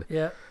so good.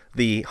 Yeah.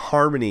 The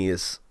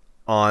harmonies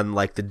on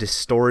the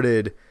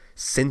distorted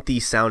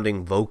synthy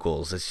sounding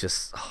vocals, it's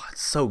just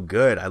it's so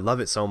good. I love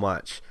it so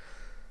much.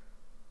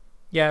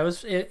 Yeah,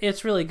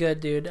 it's really good,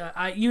 dude.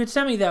 You had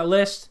sent me that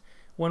list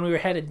when we were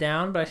headed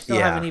down, but I still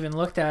haven't even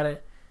looked at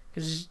it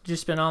because it's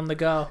just been on the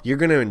go. You're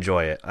gonna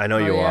enjoy it. I know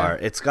you are.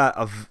 It's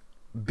got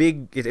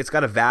it's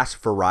got a vast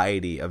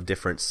variety of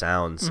different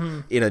sounds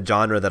in a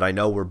genre that I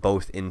know we're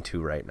both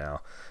into right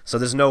now. So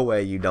there's no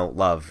way you don't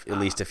love at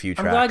least a few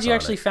tracks. I'm glad you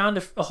actually it.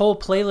 found a whole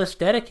playlist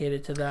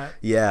dedicated to that.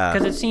 Yeah.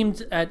 Because it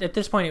seemed at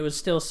this point it was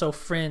still so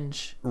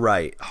fringe.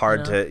 Right.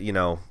 Hard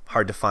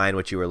to find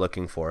what you were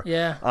looking for.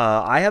 Yeah.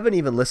 I haven't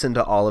even listened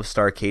to all of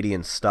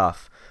Starcadian's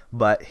stuff,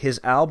 but he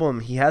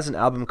has an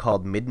album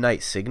called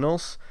Midnight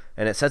Signals,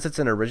 and it says it's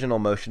an original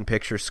motion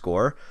picture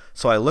score.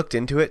 So I looked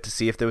into it to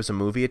see if there was a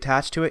movie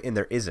attached to it, and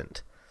there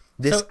isn't.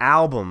 This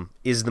album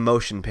is the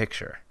motion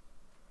picture.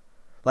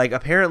 Like,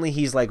 apparently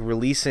he's, like,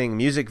 releasing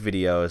music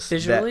videos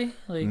visually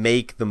that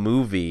make the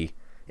movie,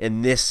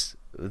 and this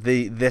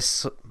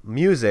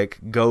music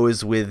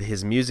goes with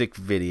his music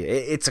video.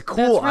 It's a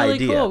cool idea.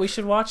 That's really cool. We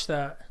should watch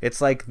that.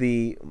 It's like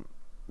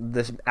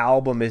this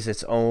album is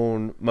its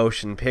own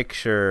motion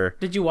picture.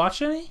 Did you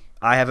watch any?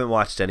 I haven't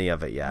watched any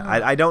of it yet.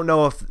 I don't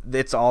know if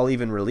it's all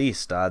even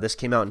released. This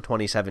came out in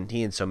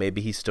 2017, so maybe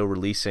he's still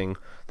releasing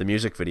the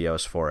music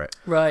videos for it.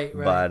 Right.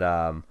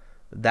 But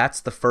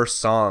that's the first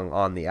song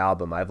on the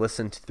album. I've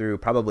listened through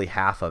probably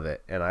half of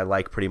it, and I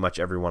like pretty much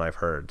every one I've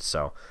heard.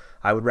 So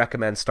I would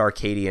recommend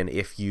Starcadian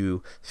if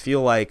you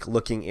feel like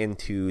looking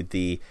into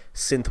the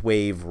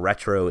synthwave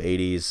retro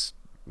 80s,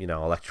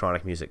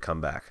 electronic music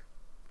comeback.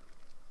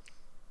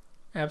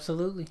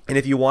 Absolutely. And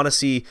if you want to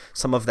see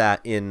some of that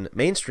in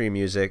mainstream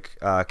music,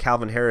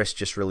 Calvin Harris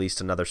just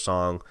released another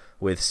song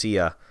with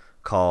Sia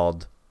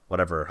called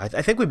whatever.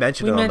 I think we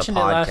mentioned it on the podcast.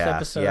 Last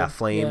episode. Yeah,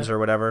 Flames or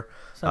whatever.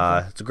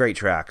 It's a great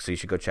track, so you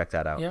should go check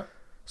that out. Yep.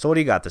 So what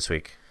do you got this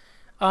week?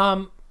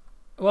 Well,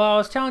 I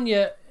was telling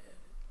you,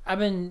 I've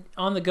been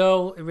on the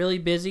go, really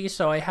busy,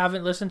 so I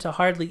haven't listened to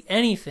hardly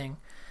anything.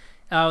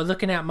 I was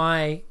looking at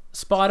my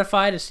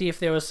Spotify to see if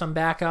there was some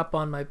backup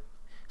on my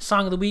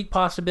Song of the Week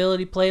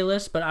possibility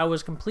playlist, but I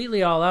was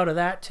completely all out of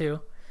that too.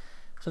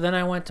 So then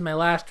I went to my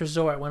last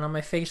resort, went on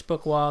my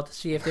Facebook wall to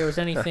see if there was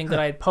anything that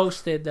I had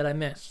posted that I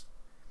missed.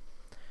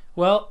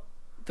 Well,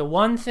 the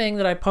one thing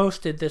that I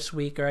posted this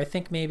week, or I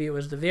think maybe it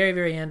was the very,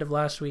 very end of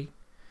last week,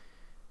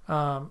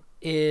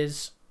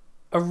 is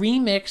a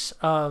remix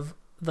of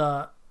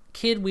the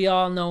kid we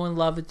all know and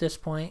love at this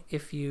point,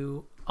 if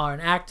you are an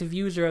active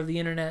user of the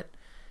internet,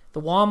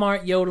 the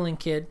Walmart Yodeling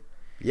Kid.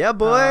 Yeah,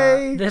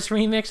 boy. This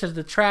remix is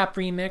the trap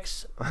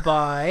remix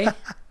by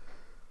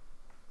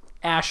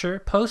Asher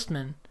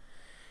Postman.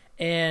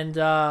 And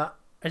I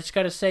just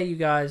got to say, you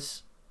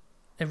guys,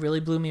 it really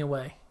blew me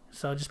away.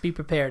 So just be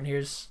prepared. And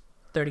here's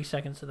 30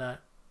 seconds of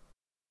that.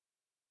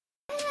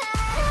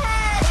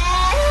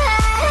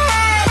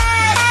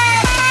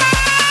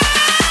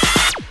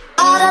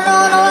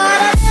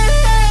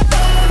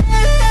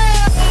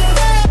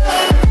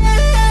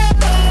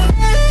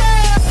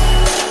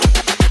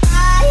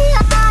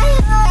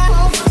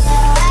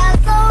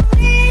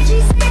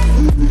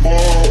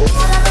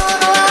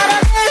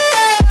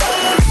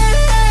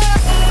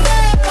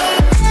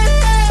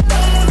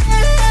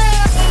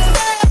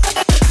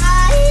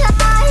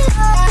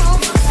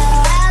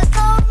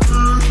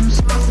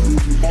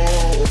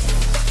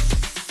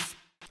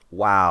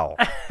 Wow.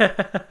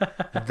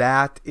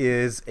 That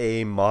is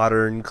a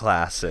modern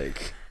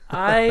classic.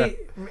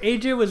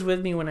 Adria was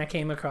with me when I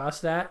came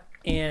across that,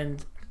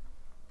 and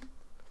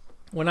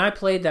when I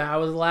played that, I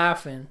was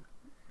laughing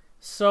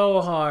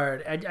so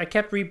hard. I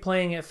kept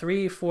replaying it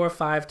 3, 4,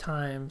 5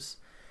 times,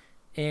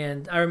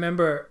 and I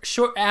remember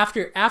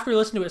after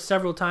listening to it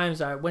several times,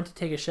 I went to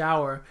take a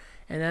shower,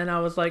 and then I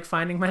was like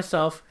finding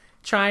myself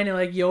trying to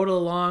like yodel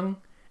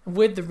along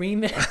with the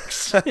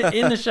remix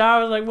in the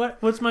shower. I was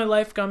like, what's my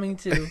life coming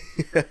to?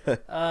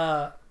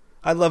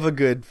 I love a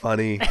good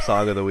funny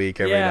song of the week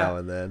every now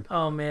and then.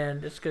 Oh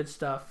man, it's good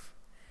stuff.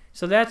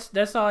 So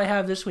that's all I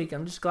have this week.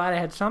 I'm just glad I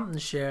had something to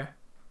share.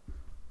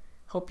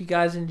 Hope you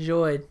guys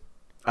enjoyed.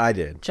 I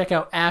did. Check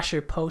out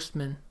Asher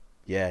Postman.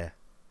 Yeah,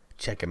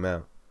 check him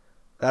out.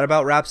 That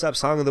about wraps up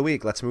Song of the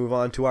Week. Let's move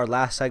on to our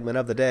last segment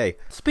of the day.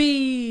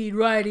 Speed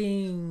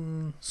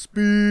writing.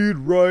 Speed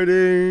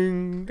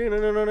writing.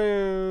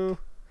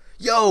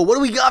 Yo, what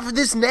do we got for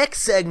this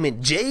next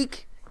segment,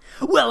 Jake?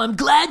 Well, I'm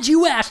glad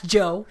you asked,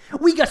 Joe.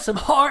 We got some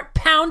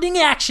heart-pounding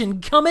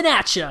action coming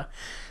at ya.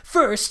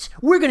 First,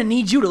 we're going to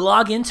need you to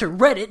log into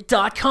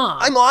reddit.com.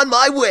 I'm on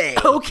my way.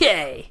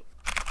 Okay.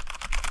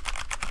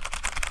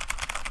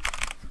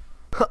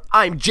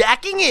 I'm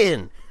jacking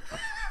in.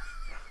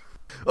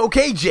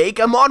 Okay, Jake,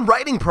 I'm on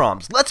writing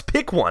prompts. Let's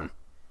pick one.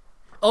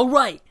 All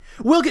right.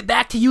 We'll get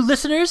back to you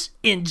listeners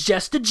in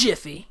just a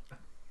jiffy.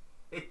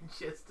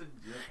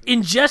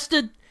 In just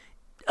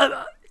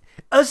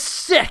a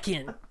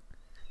second.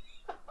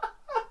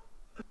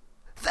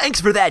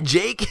 Thanks for that,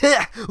 Jake.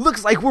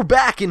 Looks like we're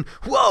back, and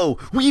whoa,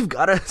 we've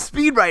got a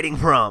speed writing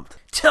prompt.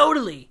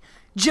 Totally.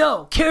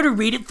 Joe, care to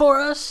read it for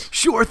us?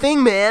 Sure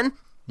thing, man.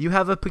 You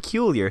have a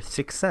peculiar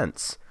sixth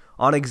sense.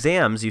 On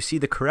exams, you see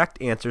the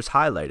correct answers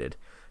highlighted.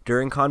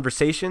 During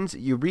conversations,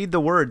 you read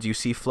the words you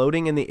see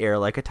floating in the air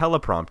like a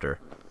teleprompter.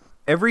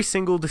 Every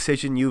single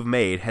decision you've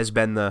made has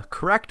been the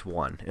correct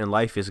one, and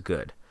life is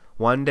good.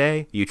 One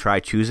day, you try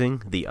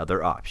choosing the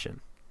other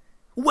option.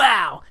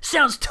 Wow,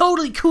 sounds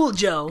totally cool,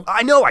 Joe.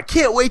 I know, I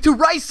can't wait to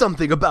write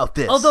something about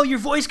this. Although your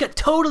voice got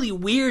totally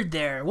weird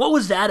there. What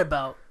was that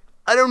about?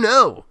 I don't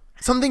know.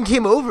 Something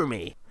came over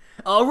me.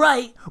 All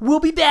right, we'll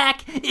be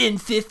back in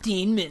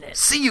 15 minutes.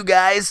 See you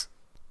guys.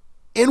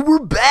 And we're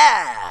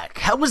back.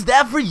 How was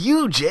that for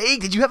you,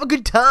 Jake? Did you have a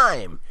good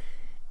time?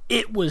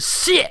 It was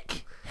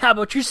sick. How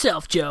about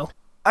yourself, Joe?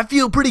 I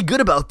feel pretty good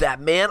about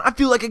that, man. I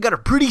feel like I got a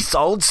pretty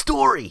solid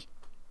story.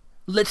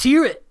 Let's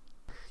hear it.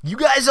 You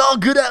guys all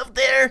good out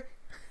there?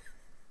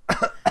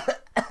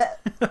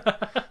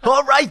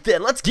 All right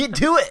then, let's get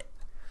to it.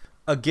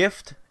 A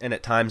gift and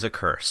at times a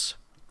curse.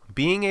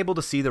 Being able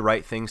to see the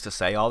right things to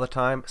say all the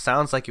time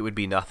sounds like it would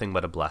be nothing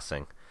but a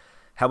blessing.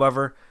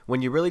 However,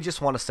 when you really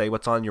just want to say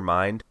what's on your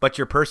mind, but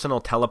your personal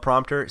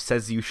teleprompter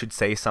says you should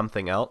say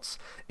something else,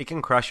 it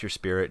can crush your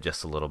spirit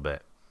just a little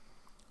bit.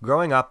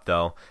 Growing up,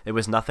 though, it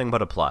was nothing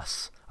but a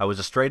plus. I was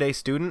a straight-A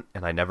student,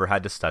 and I never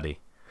had to study.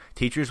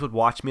 Teachers would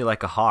watch me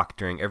like a hawk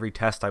during every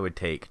test I would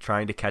take,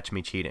 trying to catch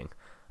me cheating.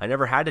 I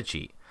never had to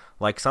cheat.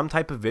 Like some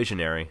type of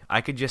visionary,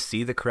 I could just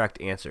see the correct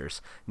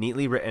answers,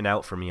 neatly written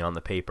out for me on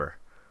the paper.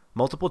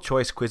 Multiple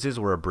choice quizzes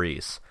were a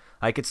breeze.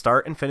 I could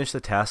start and finish the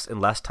test in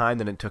less time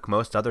than it took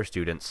most other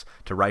students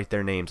to write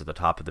their names at the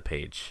top of the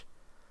page.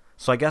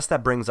 So I guess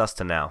that brings us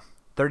to now,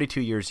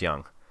 32 years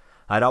young.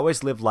 I'd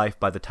always lived life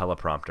by the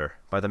teleprompter,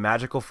 by the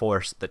magical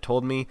force that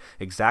told me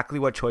exactly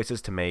what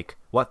choices to make,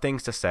 what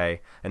things to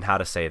say, and how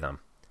to say them.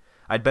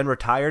 I'd been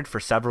retired for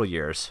several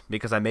years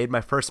because I made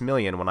my first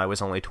million when I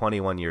was only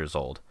 21 years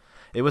old.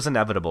 It was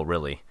inevitable,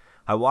 really.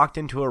 I walked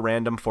into a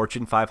random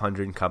Fortune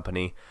 500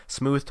 company,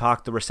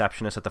 smooth-talked the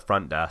receptionist at the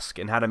front desk,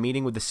 and had a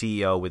meeting with the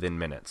CEO within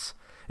minutes.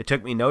 It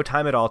took me no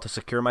time at all to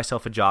secure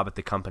myself a job at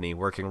the company,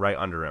 working right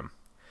under him.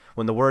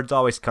 When the words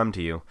always come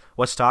to you,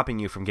 what's stopping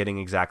you from getting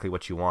exactly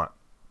what you want?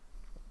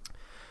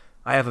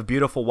 I have a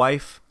beautiful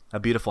wife, a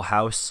beautiful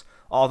house,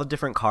 all the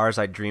different cars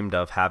I dreamed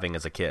of having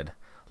as a kid.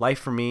 Life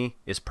for me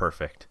is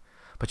perfect.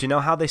 But you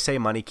know how they say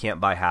money can't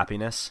buy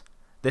happiness?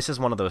 This is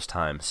one of those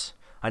times.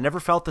 I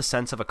never felt the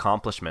sense of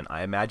accomplishment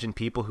I imagine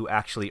people who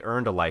actually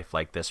earned a life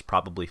like this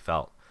probably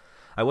felt.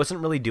 I wasn't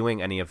really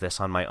doing any of this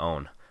on my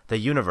own. The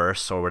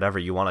universe, or whatever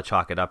you want to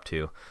chalk it up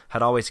to,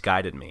 had always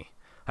guided me.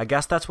 I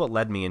guess that's what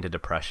led me into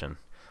depression.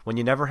 When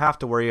you never have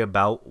to worry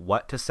about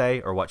what to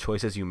say or what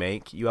choices you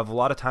make, you have a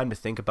lot of time to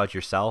think about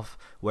yourself,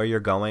 where you're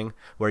going,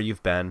 where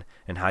you've been,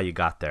 and how you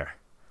got there.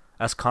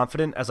 As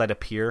confident as I'd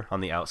appear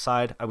on the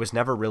outside, I was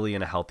never really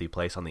in a healthy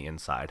place on the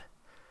inside.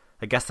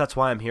 I guess that's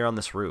why I'm here on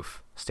this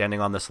roof,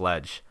 standing on this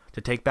ledge,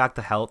 to take back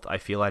the health I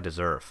feel I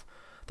deserve.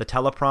 The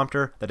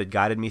teleprompter that had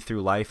guided me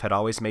through life had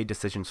always made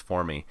decisions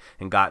for me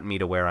and gotten me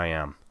to where I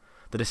am.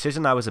 The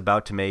decision I was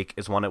about to make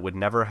is one it would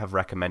never have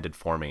recommended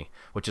for me,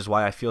 which is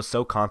why I feel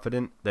so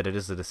confident that it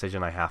is the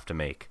decision I have to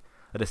make,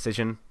 a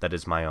decision that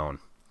is my own.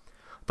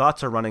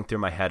 Thoughts are running through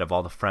my head of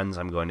all the friends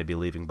I'm going to be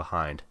leaving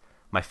behind,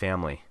 my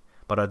family.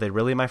 But are they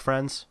really my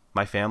friends,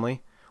 my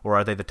family, or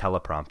are they the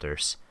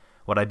teleprompters?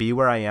 Would I be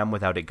where I am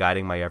without it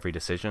guiding my every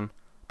decision?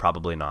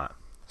 Probably not.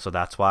 So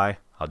that's why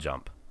I'll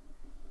jump.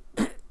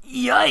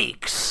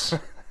 Yikes.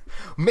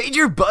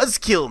 Major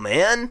buzzkill,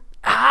 man.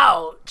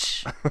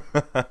 Ouch.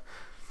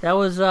 That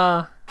was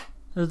a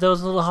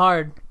little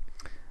hard.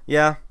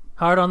 Yeah.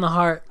 Hard on the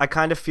heart. I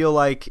kind of feel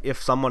like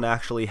if someone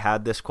actually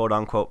had this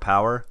quote-unquote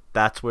power,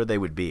 that's where they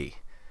would be.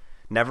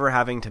 Never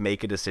having to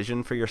make a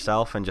decision for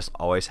yourself and just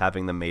always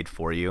having them made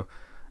for you.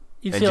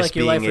 You and feel just like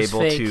your life was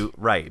being able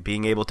fake. to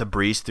being able to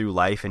breeze through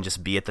life and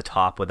just be at the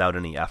top without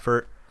any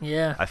effort.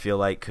 Yeah. I feel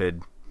like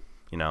it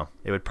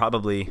would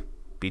probably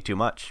be too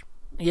much.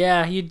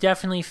 Yeah, you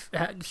definitely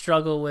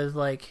struggle with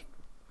like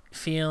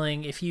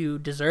feeling if you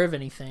deserve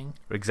anything.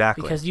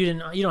 Exactly. Because you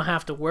don't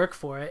have to work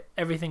for it.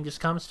 Everything just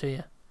comes to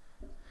you.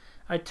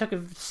 I took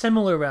a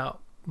similar route,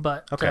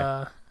 but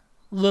a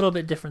little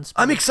bit different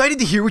spin. I'm excited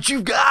to hear what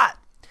you've got.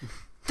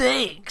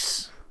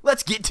 Thanks.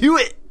 Let's get to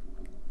it.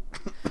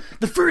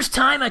 The first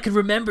time I could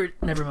remember...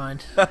 Never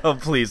mind. Oh,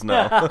 please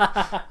no.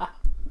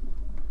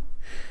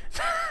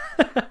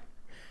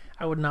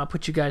 I would not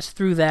put you guys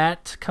through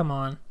that. Come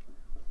on.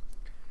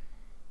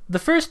 The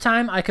first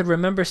time I could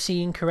remember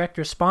seeing correct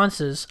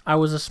responses, I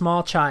was a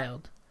small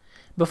child.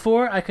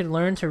 Before I could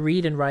learn to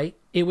read and write,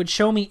 it would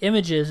show me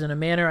images in a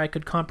manner I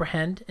could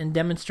comprehend and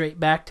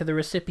demonstrate back to the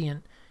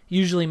recipient,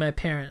 usually my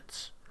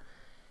parents.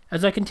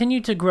 As I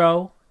continued to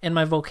grow, and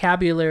my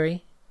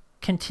vocabulary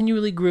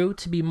continually grew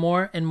to be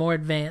more and more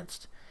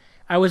advanced,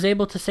 I was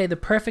able to say the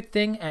perfect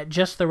thing at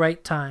just the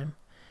right time.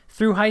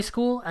 Through high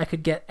school, I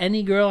could get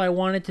any girl I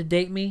wanted to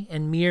date me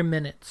in mere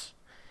minutes.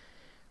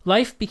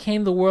 Life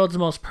became the world's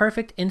most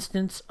perfect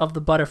instance of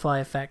the butterfly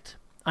effect.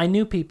 I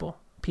knew people.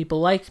 People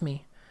liked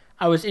me.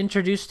 I was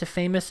introduced to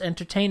famous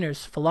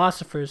entertainers,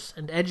 philosophers,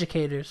 and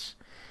educators.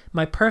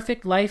 My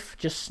perfect life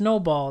just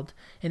snowballed,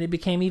 and it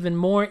became even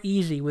more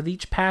easy with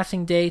each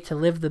passing day to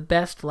live the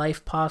best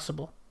life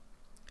possible.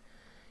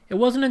 It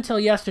wasn't until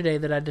yesterday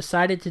that I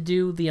decided to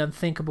do the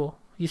unthinkable.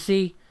 You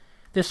see,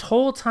 this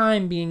whole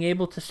time being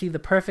able to see the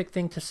perfect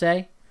thing to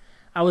say,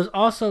 I was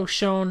also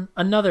shown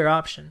another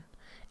option.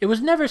 It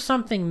was never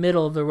something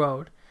middle of the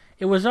road.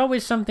 It was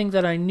always something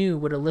that I knew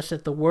would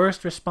elicit the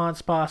worst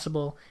response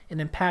possible and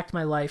impact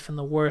my life in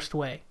the worst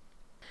way.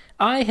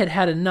 I had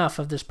had enough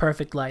of this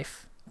perfect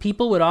life.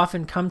 People would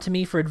often come to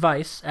me for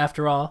advice.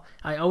 After all,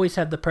 I always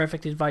had the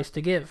perfect advice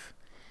to give.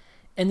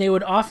 And they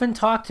would often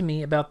talk to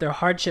me about their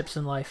hardships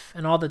in life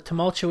and all the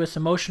tumultuous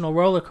emotional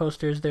roller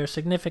coasters their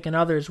significant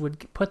others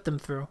would put them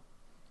through.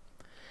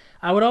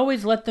 I would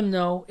always let them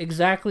know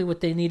exactly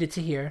what they needed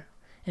to hear,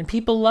 and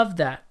people loved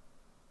that.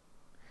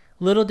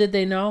 Little did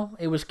they know,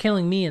 it was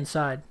killing me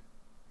inside.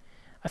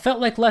 I felt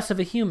like less of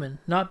a human,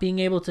 not being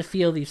able to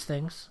feel these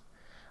things.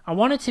 I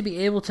wanted to be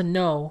able to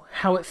know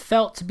how it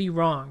felt to be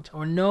wronged,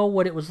 or know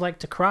what it was like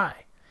to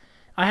cry.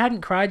 I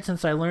hadn't cried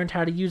since I learned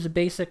how to use a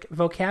basic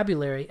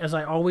vocabulary, as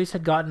I always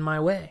had gotten my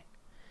way.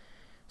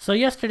 So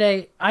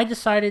yesterday, I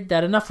decided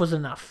that enough was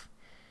enough.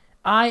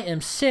 I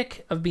am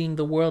sick of being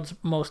the world's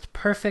most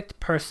perfect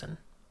person.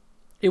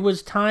 It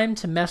was time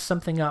to mess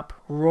something up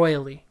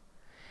royally.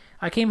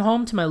 I came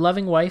home to my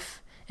loving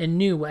wife and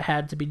knew what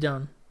had to be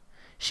done.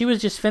 She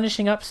was just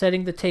finishing up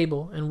setting the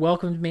table and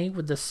welcomed me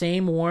with the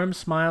same warm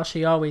smile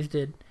she always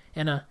did,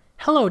 and a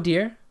 "Hello,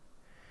 dear."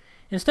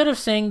 Instead of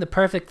saying the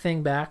perfect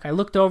thing back, I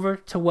looked over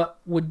to what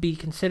would be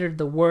considered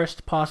the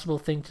worst possible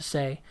thing to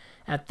say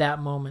at that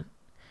moment.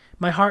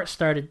 My heart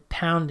started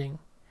pounding.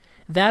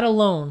 That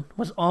alone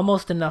was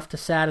almost enough to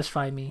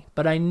satisfy me,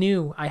 but I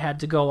knew I had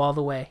to go all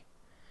the way.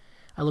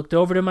 I looked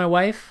over to my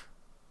wife,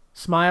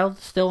 smiled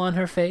still on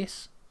her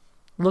face,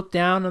 looked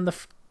down to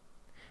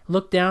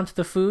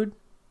the food,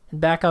 and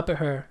back up at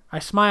her. I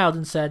smiled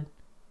and said,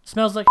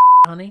 "Smells like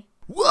honey."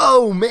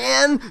 Whoa,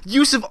 man!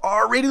 Use of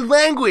R-rated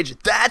language!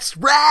 That's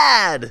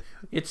rad!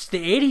 It's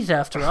the 80's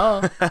after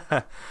all.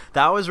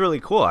 That was really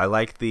cool. I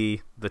like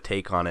the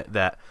take on it.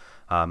 That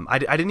I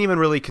didn't even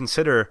really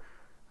consider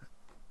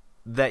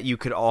that you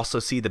could also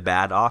see the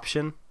bad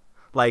option.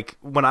 Like,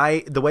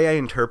 the way I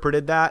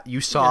interpreted that,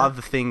 you saw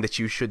the thing that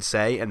you should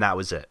say, and that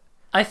was it.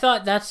 I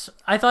thought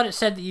it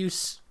said that you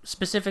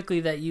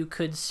specifically that you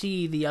could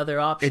see the other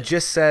option. It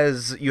just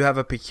says you have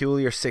a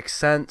peculiar sixth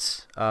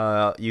sense.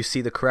 You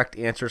see the correct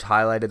answers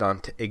highlighted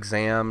on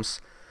exams.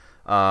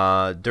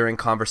 During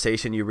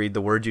conversation, you read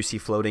the words you see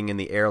floating in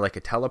the air like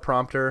a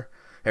teleprompter.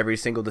 Every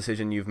single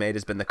decision you've made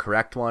has been the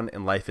correct one,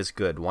 and life is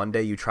good. One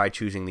day you try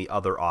choosing the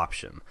other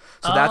option.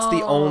 So that's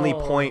the only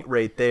point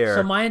right there.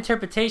 So my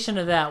interpretation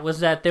of that was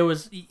that there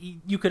was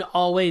you could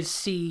always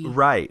see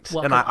right,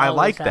 and I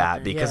like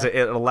that because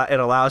it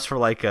allows for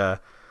like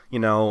a,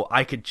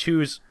 I could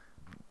choose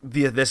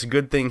this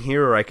good thing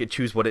here, or I could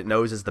choose what it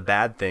knows is the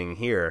bad thing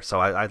here. So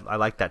I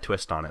like that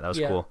twist on it. That was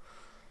cool.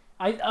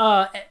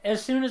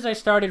 As soon as I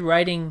started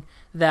writing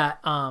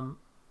that,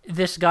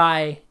 this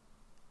guy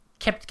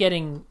kept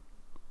being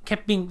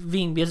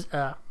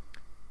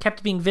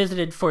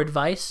visited for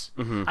advice.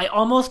 Mm-hmm. I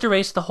almost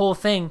erased the whole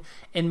thing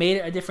and made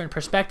it a different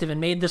perspective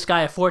and made this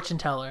guy a fortune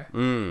teller.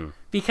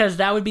 Because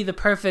that would be the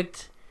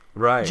perfect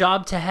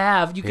job to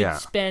have. You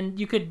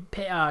could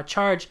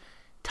charge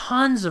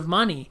tons of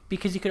money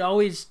because you could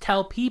always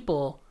tell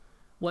people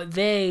what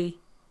they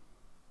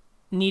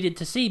needed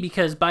to see,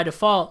 because by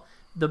default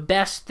the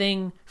best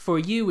thing for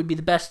you would be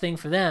the best thing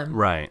for them.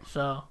 Right.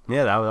 So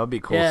yeah, that would be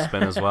cool to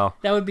spin as well.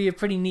 That would be a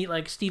pretty neat,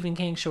 like, Stephen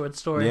King short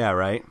story. Yeah,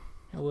 right.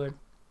 It would.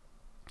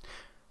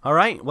 All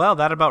right. Well,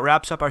 that about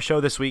wraps up our show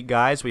this week,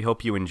 guys. We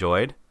hope you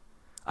enjoyed.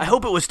 I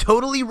hope it was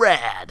totally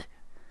rad.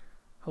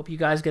 Hope you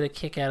guys get a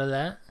kick out of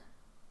that.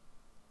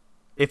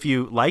 If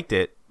you liked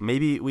it,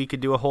 maybe we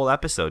could do a whole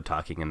episode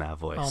talking in that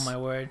voice. Oh my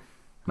word.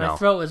 My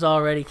throat was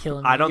already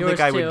killing me. I don't Yours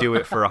think I too. would do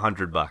it for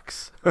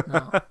 $100.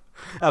 No.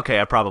 Okay,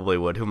 I probably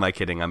would. Who am I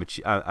kidding? I'm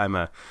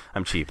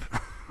cheap.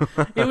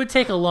 It would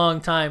take a long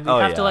time. We'd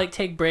have to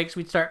take breaks.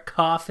 We'd start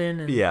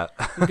coughing and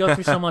we'd go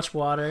through so much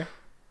water.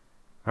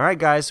 All right,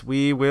 guys,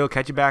 we will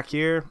catch you back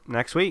here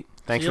next week.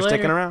 Thanks for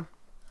sticking around.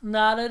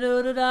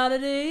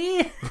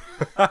 Na-da-do-da-da-da-dee.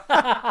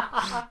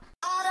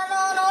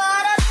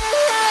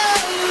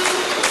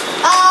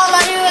 All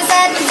I do is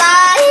say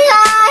goodbye.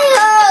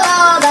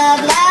 Oh, that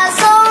last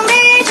song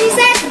made she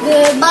said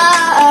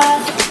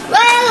goodbye.